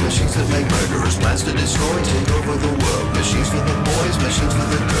toys, machines that make murderers, plans to destroy, take over the world. Machines for the boys, machines for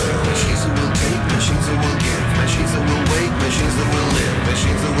the girls. Machines that will take, machines that will give. Machines that will wait, machines that will live.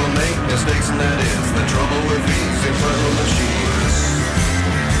 Machines that will make mistakes, and that is the trouble with these infernal machines.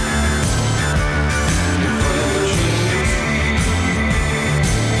 Infernal machines.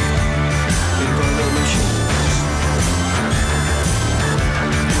 Infernal machines.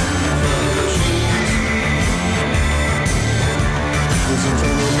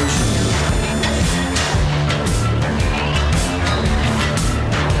 Infernal machines.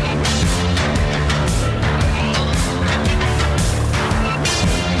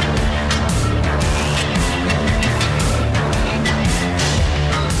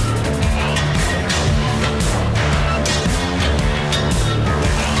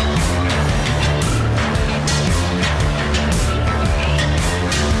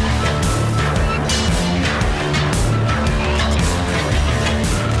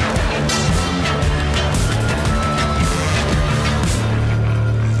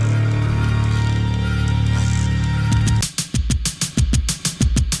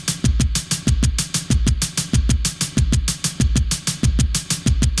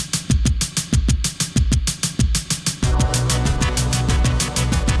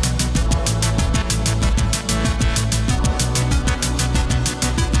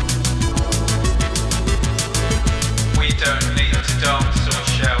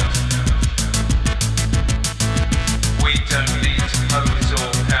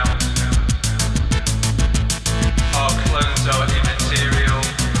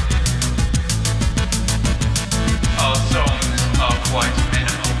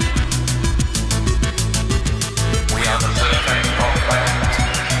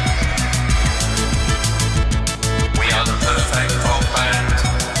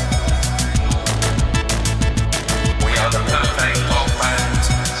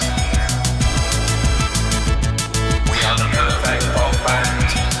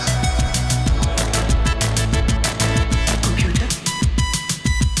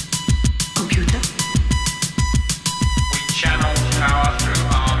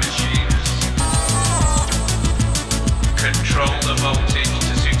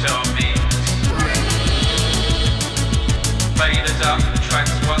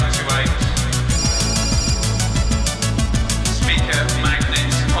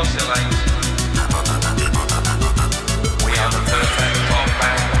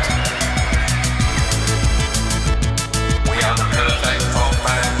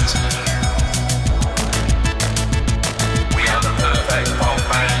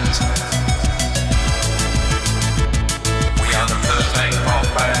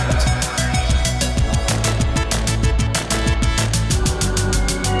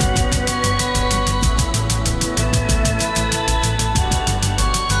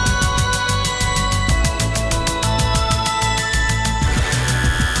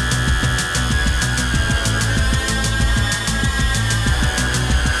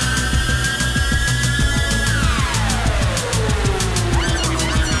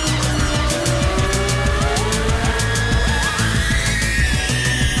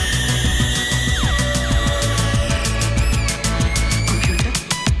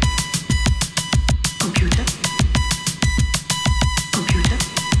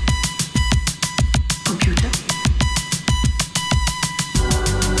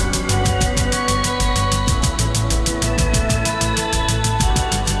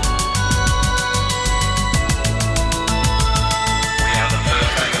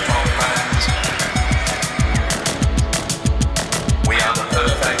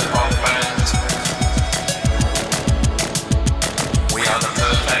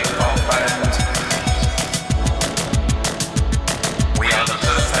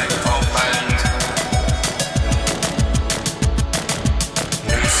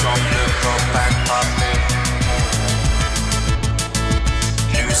 semble pas papier.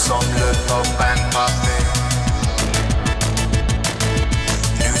 Nous sommes le pop and papier.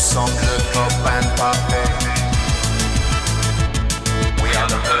 Nous sommes le pop and papier. We are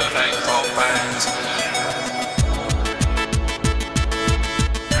the perfect pop band.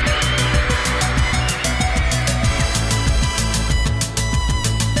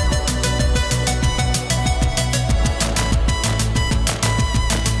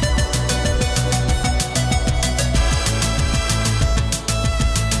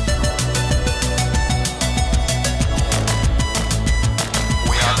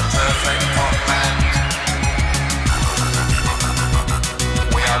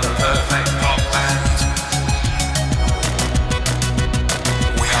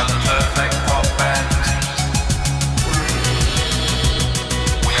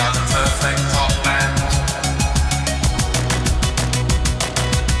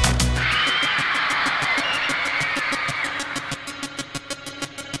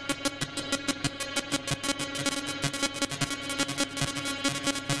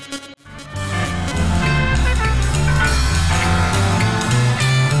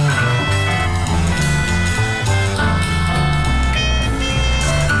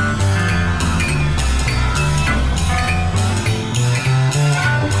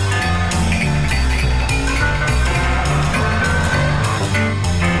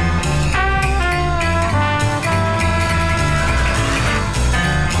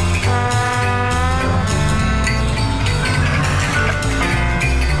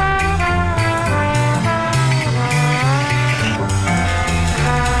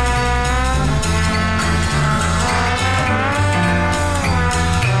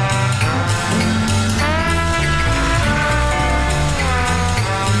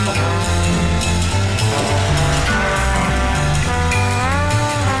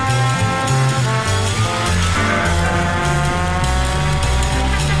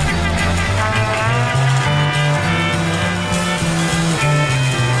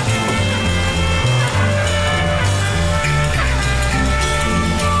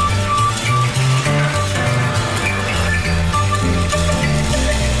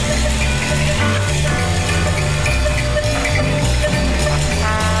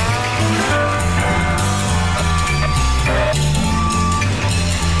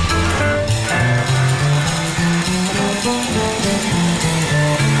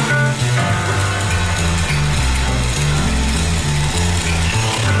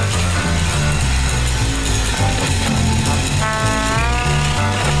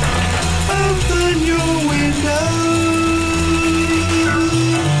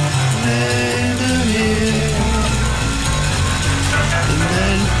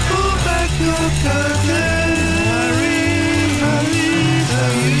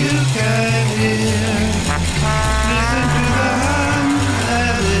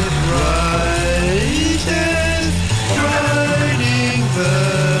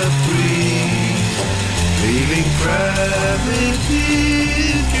 Gravity,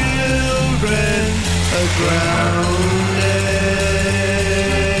 children, aground.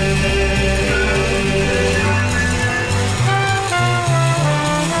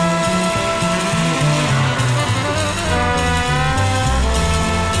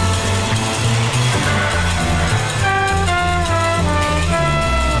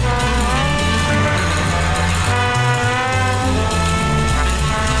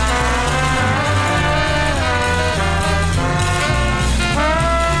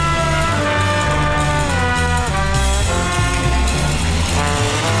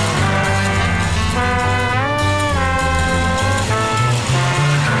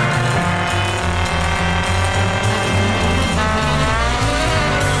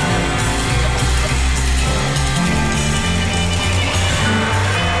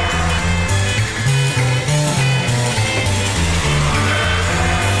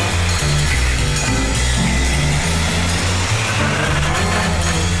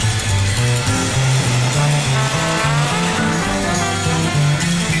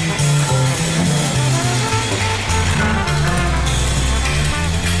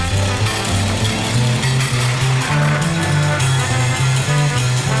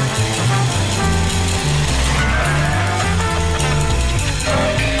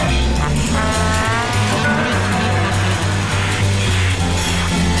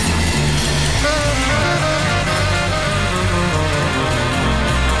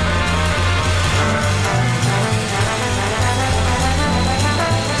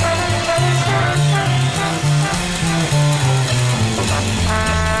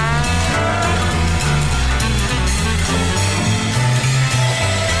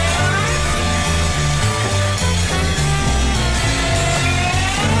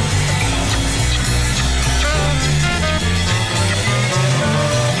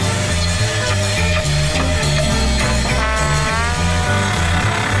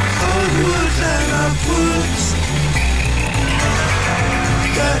 woods.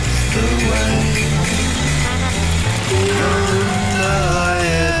 That's the way. On the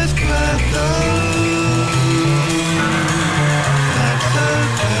highest plateau. That's the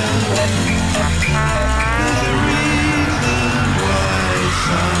town. There's a reason why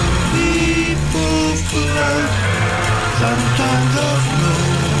some people float. Sometimes off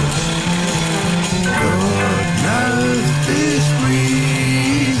moon. God knows this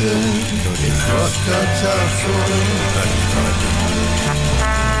reason. It's what cuts our soul.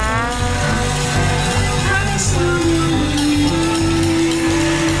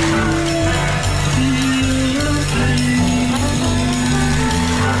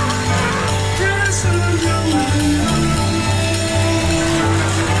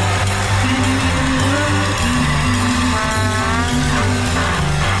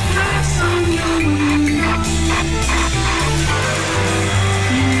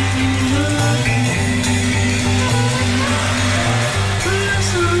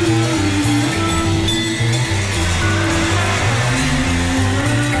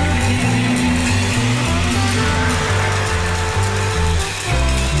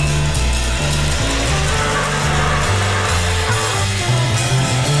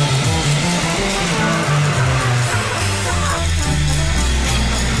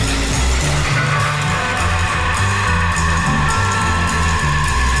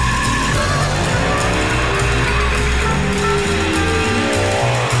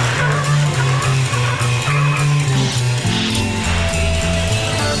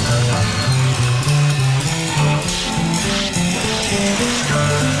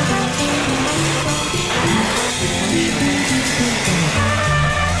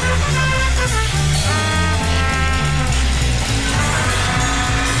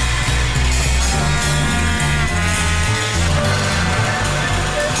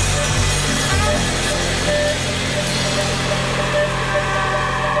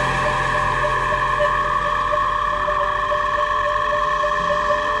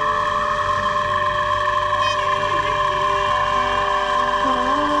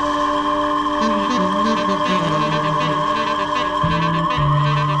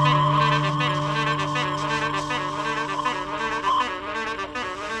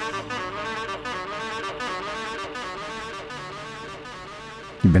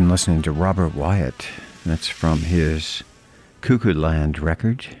 You've been listening to Robert Wyatt. That's from his Cuckoo Land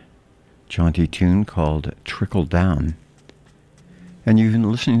record, jaunty tune called Trickle Down. And you've been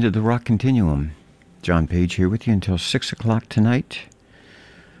listening to the Rock Continuum. John Page here with you until 6 o'clock tonight.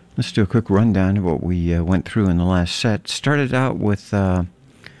 Let's do a quick rundown of what we went through in the last set. Started out with, it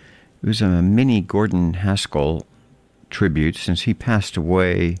was a mini Gordon Haskell tribute since he passed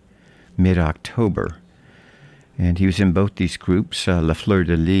away mid-October. And he was in both these groups, La Fleur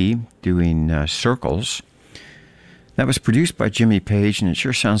de Lis, doing Circles. That was produced by Jimmy Page, and it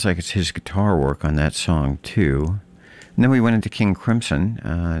sure sounds like it's his guitar work on that song, too. And then we went into King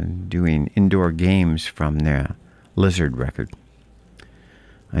Crimson, doing Indoor Games from their Lizard record.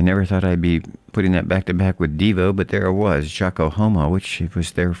 I never thought I'd be putting that back-to-back with Devo, but there it was, Jocko Homo, which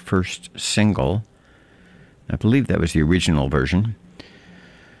was their first single. I believe that was the original version.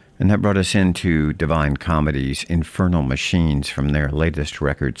 And that brought us into Divine Comedy's Infernal Machines from their latest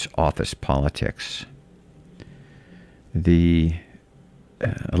records, Office Politics. The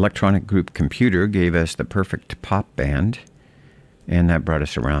electronic group Computer gave us The Perfect Pop Band, and that brought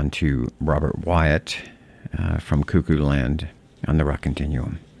us around to Robert Wyatt from Cuckoo Land on the Rock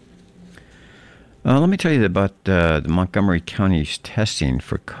Continuum. Let me tell you about the Montgomery County's testing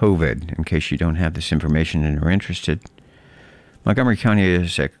for COVID, in case you don't have this information and are interested. Montgomery County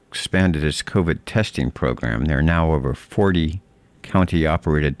has expanded its COVID testing program. There are now over 40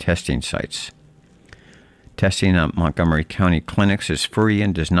 county-operated testing sites. Testing at Montgomery County clinics is free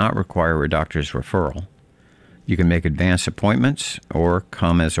and does not require a doctor's referral. You can make advance appointments or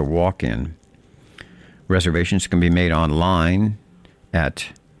come as a walk-in. Reservations can be made online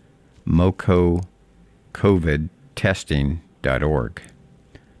at mococovidtesting.org.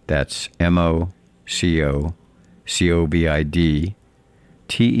 That's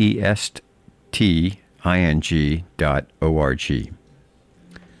mococovidtesting.org.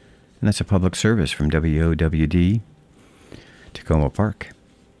 And that's a public service from WOWD, Tacoma Park.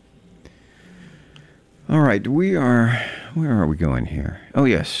 All right, where are we going here? Oh,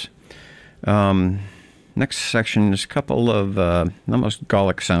 yes. Next section is a couple of almost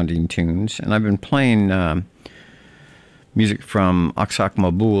Gallic-sounding tunes, and I've been playing music from Aksak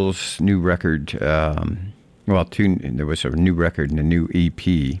Mabul's new record. There was a new record and a new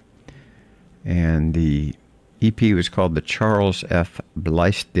EP, and the EP was called the Charles F.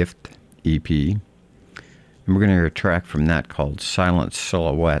 Bleistift EP, And we're going to hear a track from that called Silent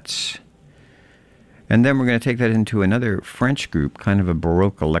Silhouettes. And then we're going to take that into another French group, kind of a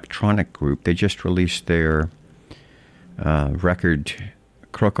Baroque electronic group. They just released their record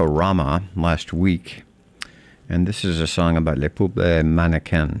Crocorama last week. And this is a song about Les Poupées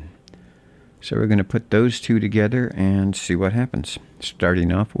Mannequins. So we're going to put those two together and see what happens.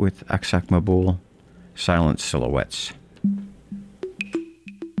 Starting off with Aksak Maboul, Silent Silhouettes.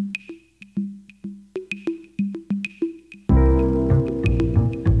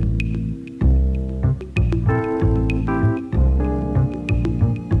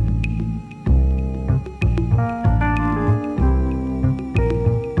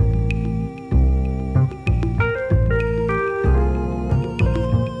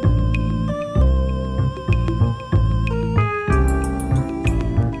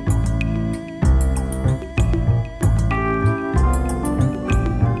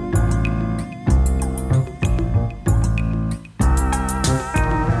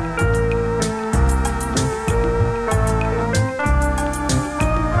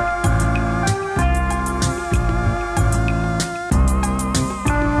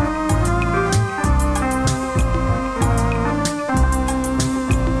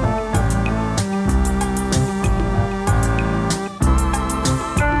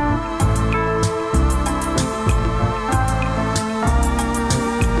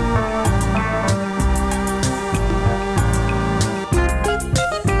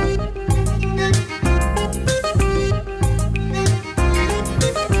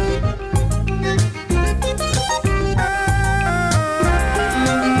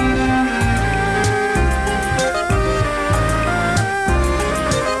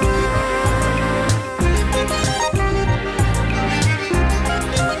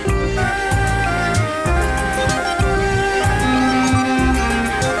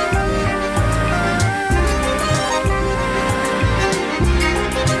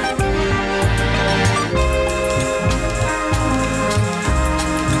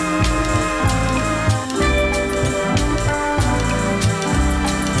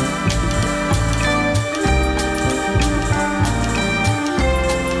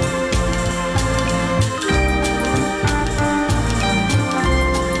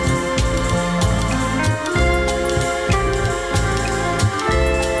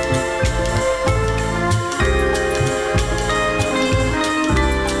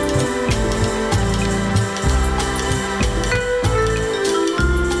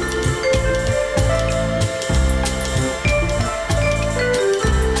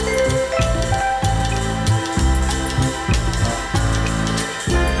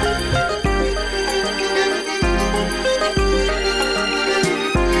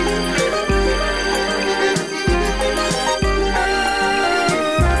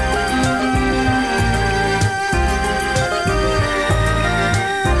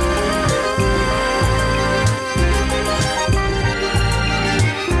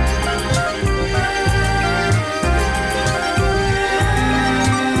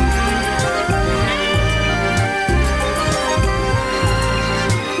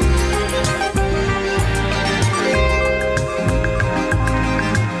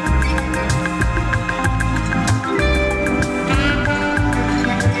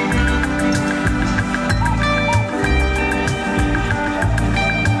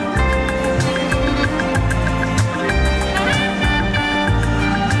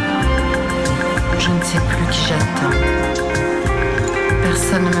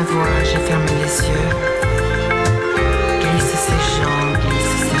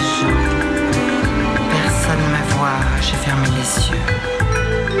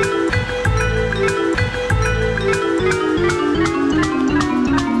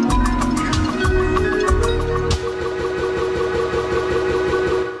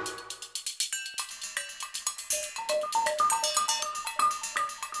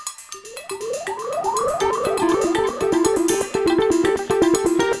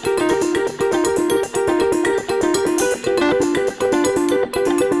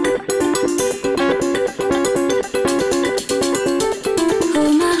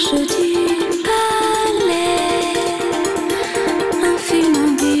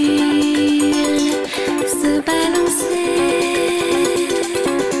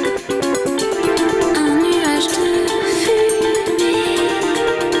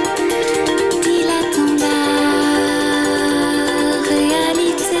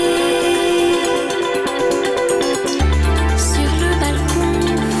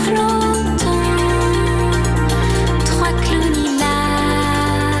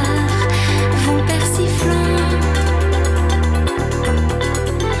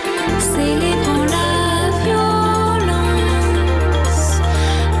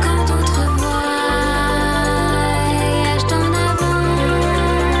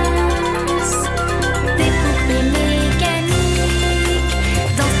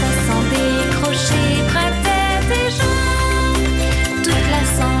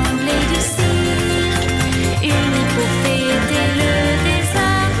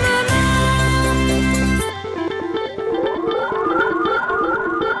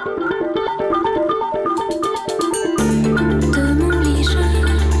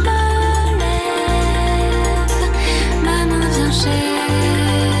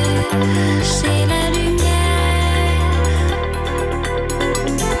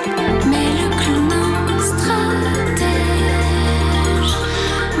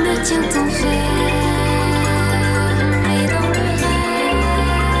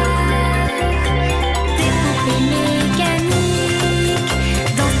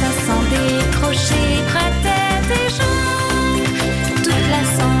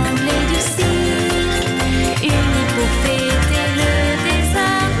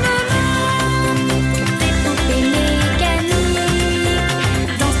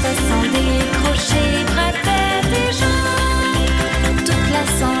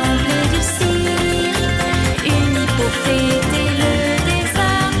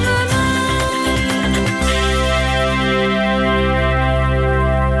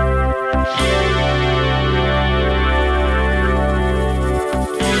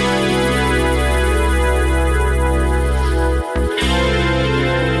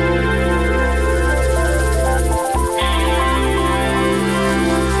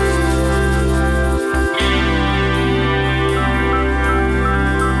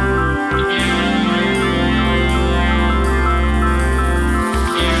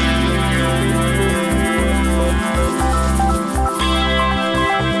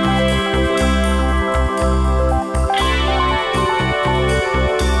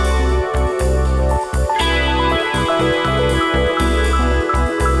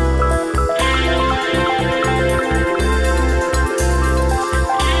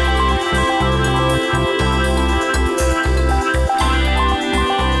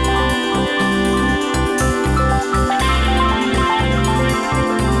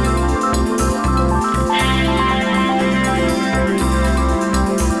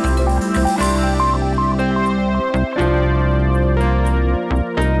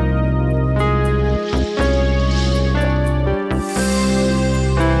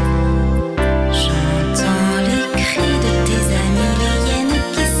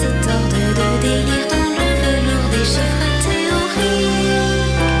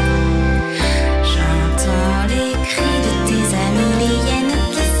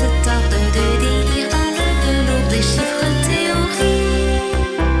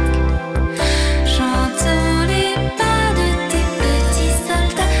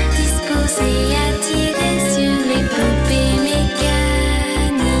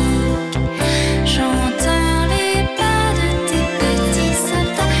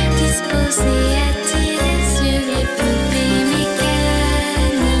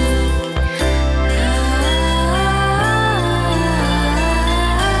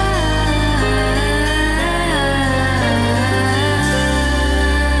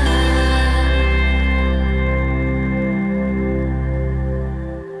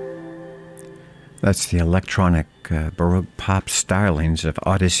 That's the electronic Baroque pop stylings of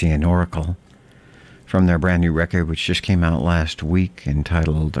Odyssey and Oracle from their brand new record, which just came out last week,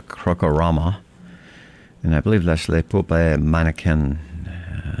 entitled Krokorama. And I believe that's Les Poupées Mannequin,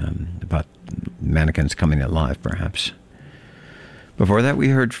 about mannequins coming alive, perhaps. Before that, we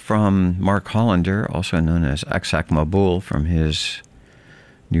heard from Mark Hollander, also known as Aksak Maboul, from his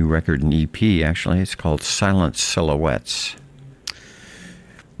new record and EP, actually. It's called Silent Silhouettes.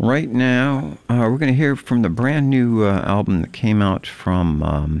 Right now, we're going to hear from the brand new album that came out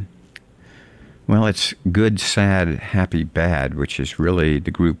from, well, it's Good, Sad, Happy, Bad, which is really the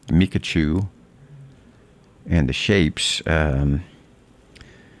group Mikachu and the Shapes under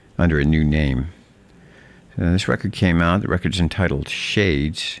a new name. This record came out. The record's entitled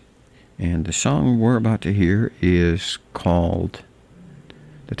Shades, and the song we're about to hear is called,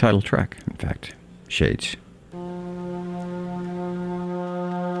 the title track, in fact, Shades.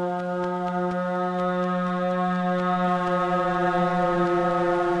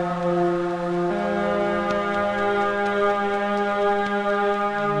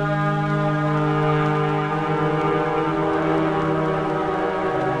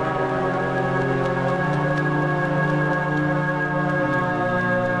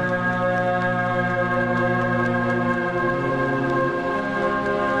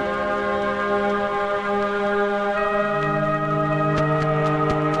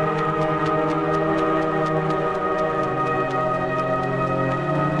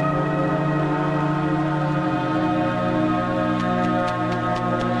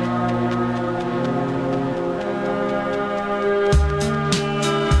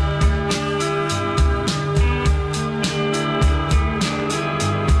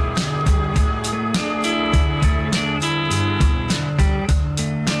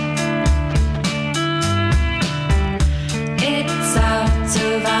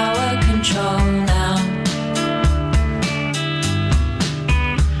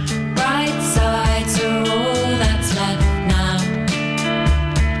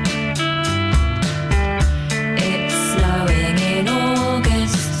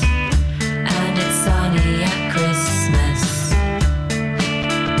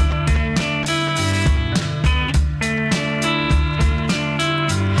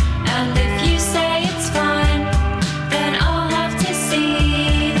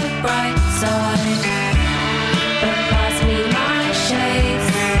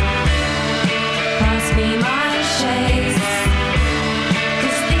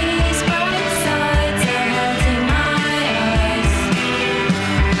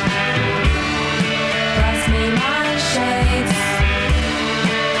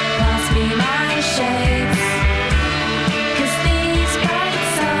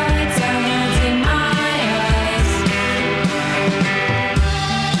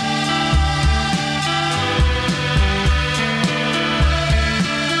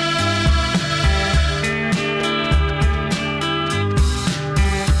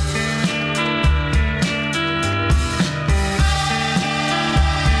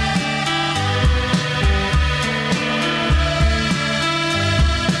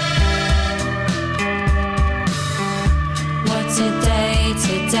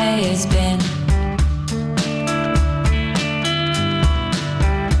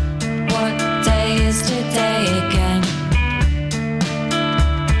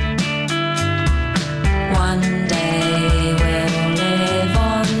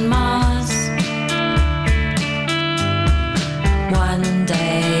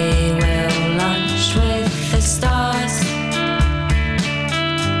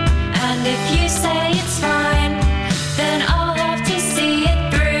 And if you say it's fine, then I'll have to see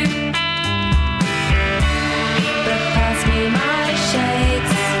it through.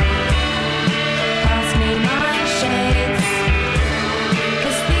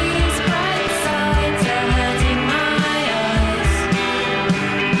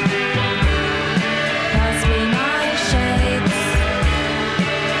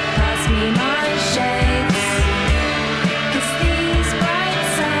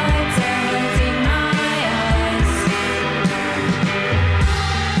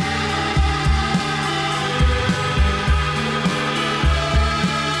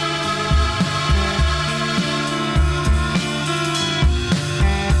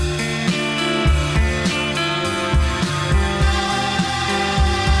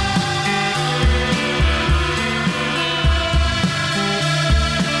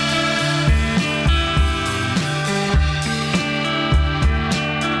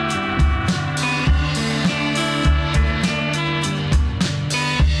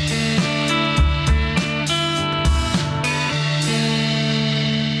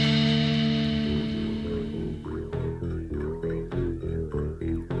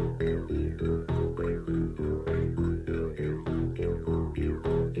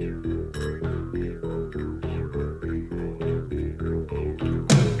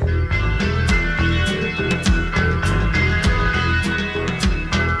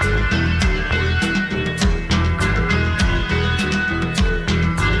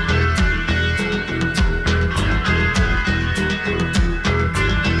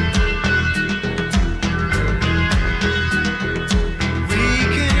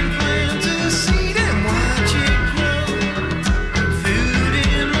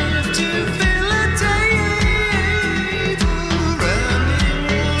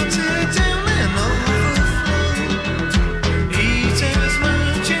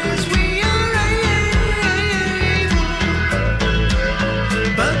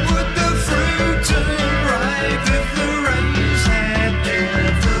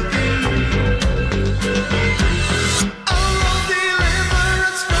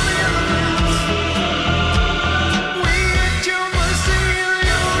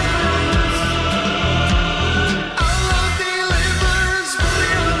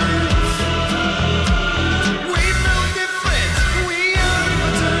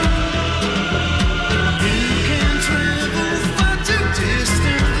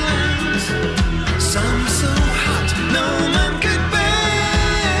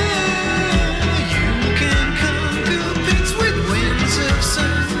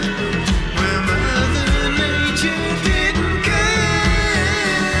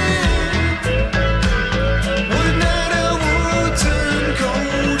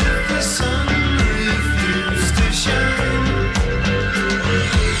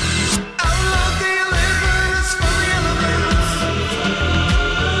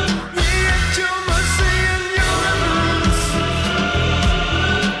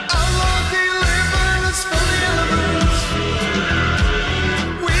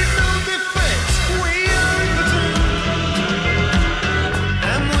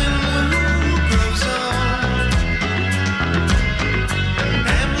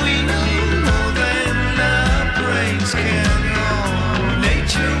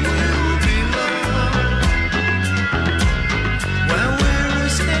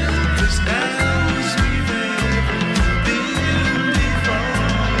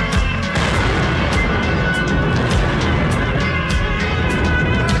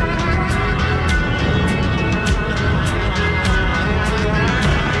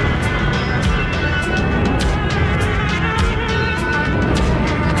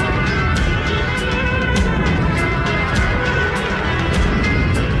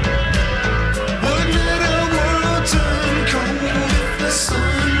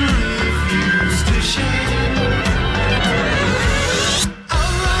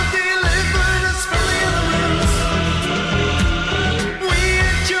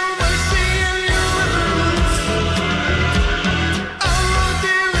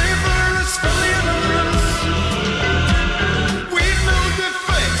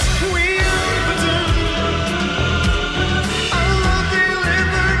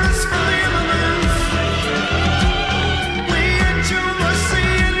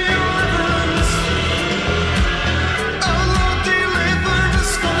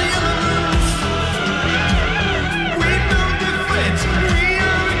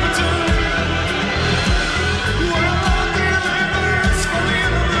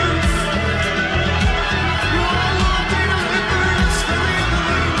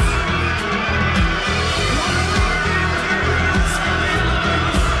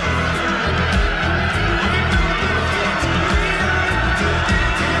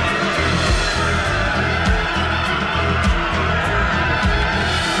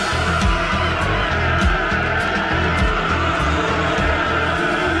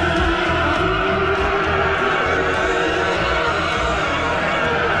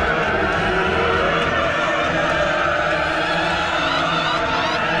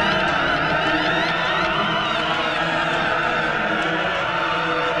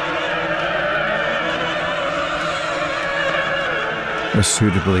 A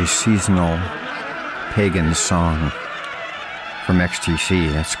suitably seasonal pagan song from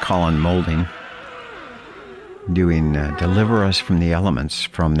XTC. That's Colin Moulding doing Deliver Us from the Elements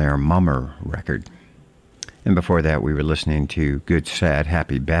from their Mummer record. And before that, we were listening to Good, Sad,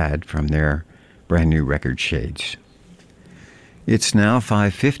 Happy, Bad from their brand new record, Shades. It's now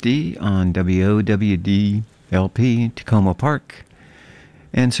 5:50 on WOWD LP, Tacoma Park.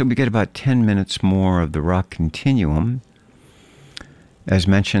 And so we get about 10 minutes more of the Rock Continuum. As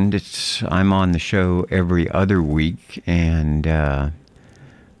mentioned, I'm on the show every other week, and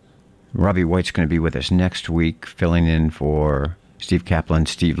Robbie White's going to be with us next week, filling in for Steve Kaplan,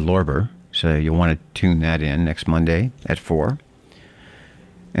 Steve Lorber. So you'll want to tune that in next Monday at 4.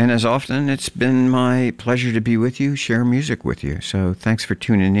 And as often, it's been my pleasure to be with you, share music with you. So thanks for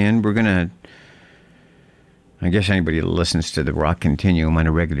tuning in. We're going to, I guess anybody that listens to the Rock Continuum on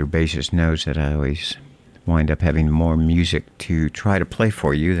a regular basis knows that I always wind up having more music to try to play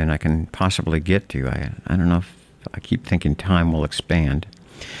for you than I can possibly get to. I don't know if I keep thinking time will expand,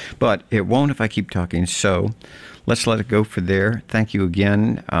 but it won't if I keep talking. So let's let it go for there. Thank you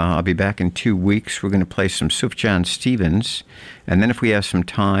again. I'll be back in 2 weeks. We're going to play some Sufjan Stevens, and then if we have some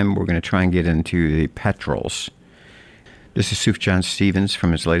time, we're going to try and get into the Petrels. This is Sufjan Stevens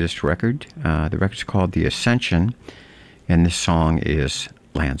from his latest record. The record's called The Ascension, and this song is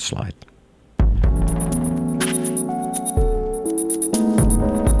Landslide.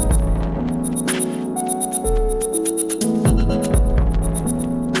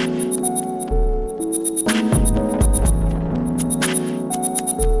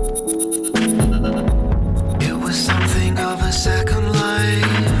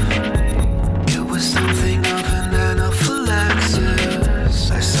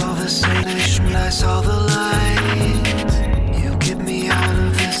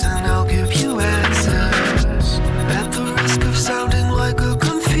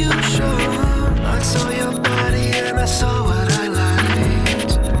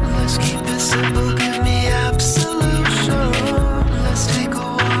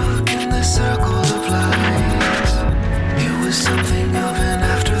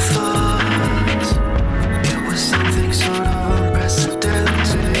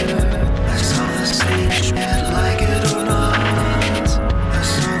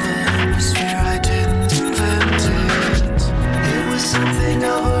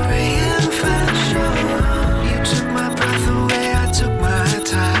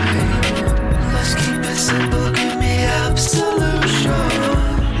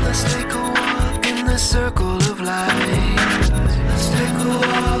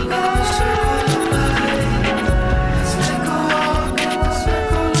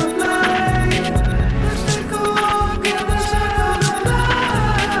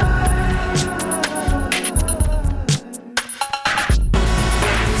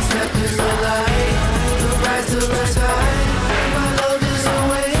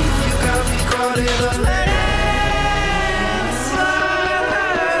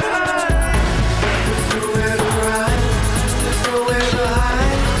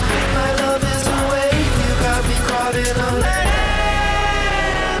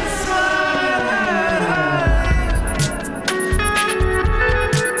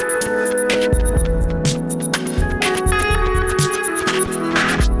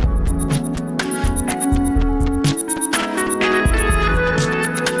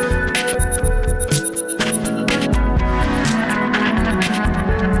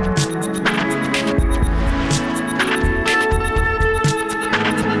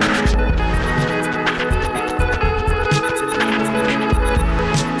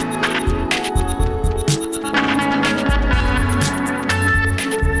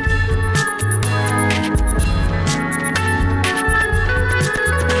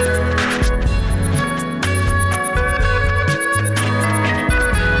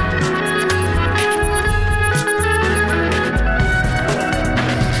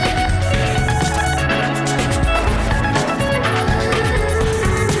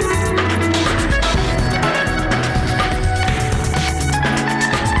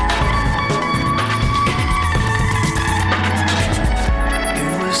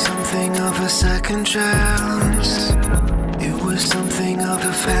 second chance. It was something of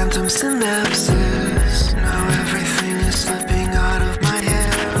a phantom synapses. Now everything is slipping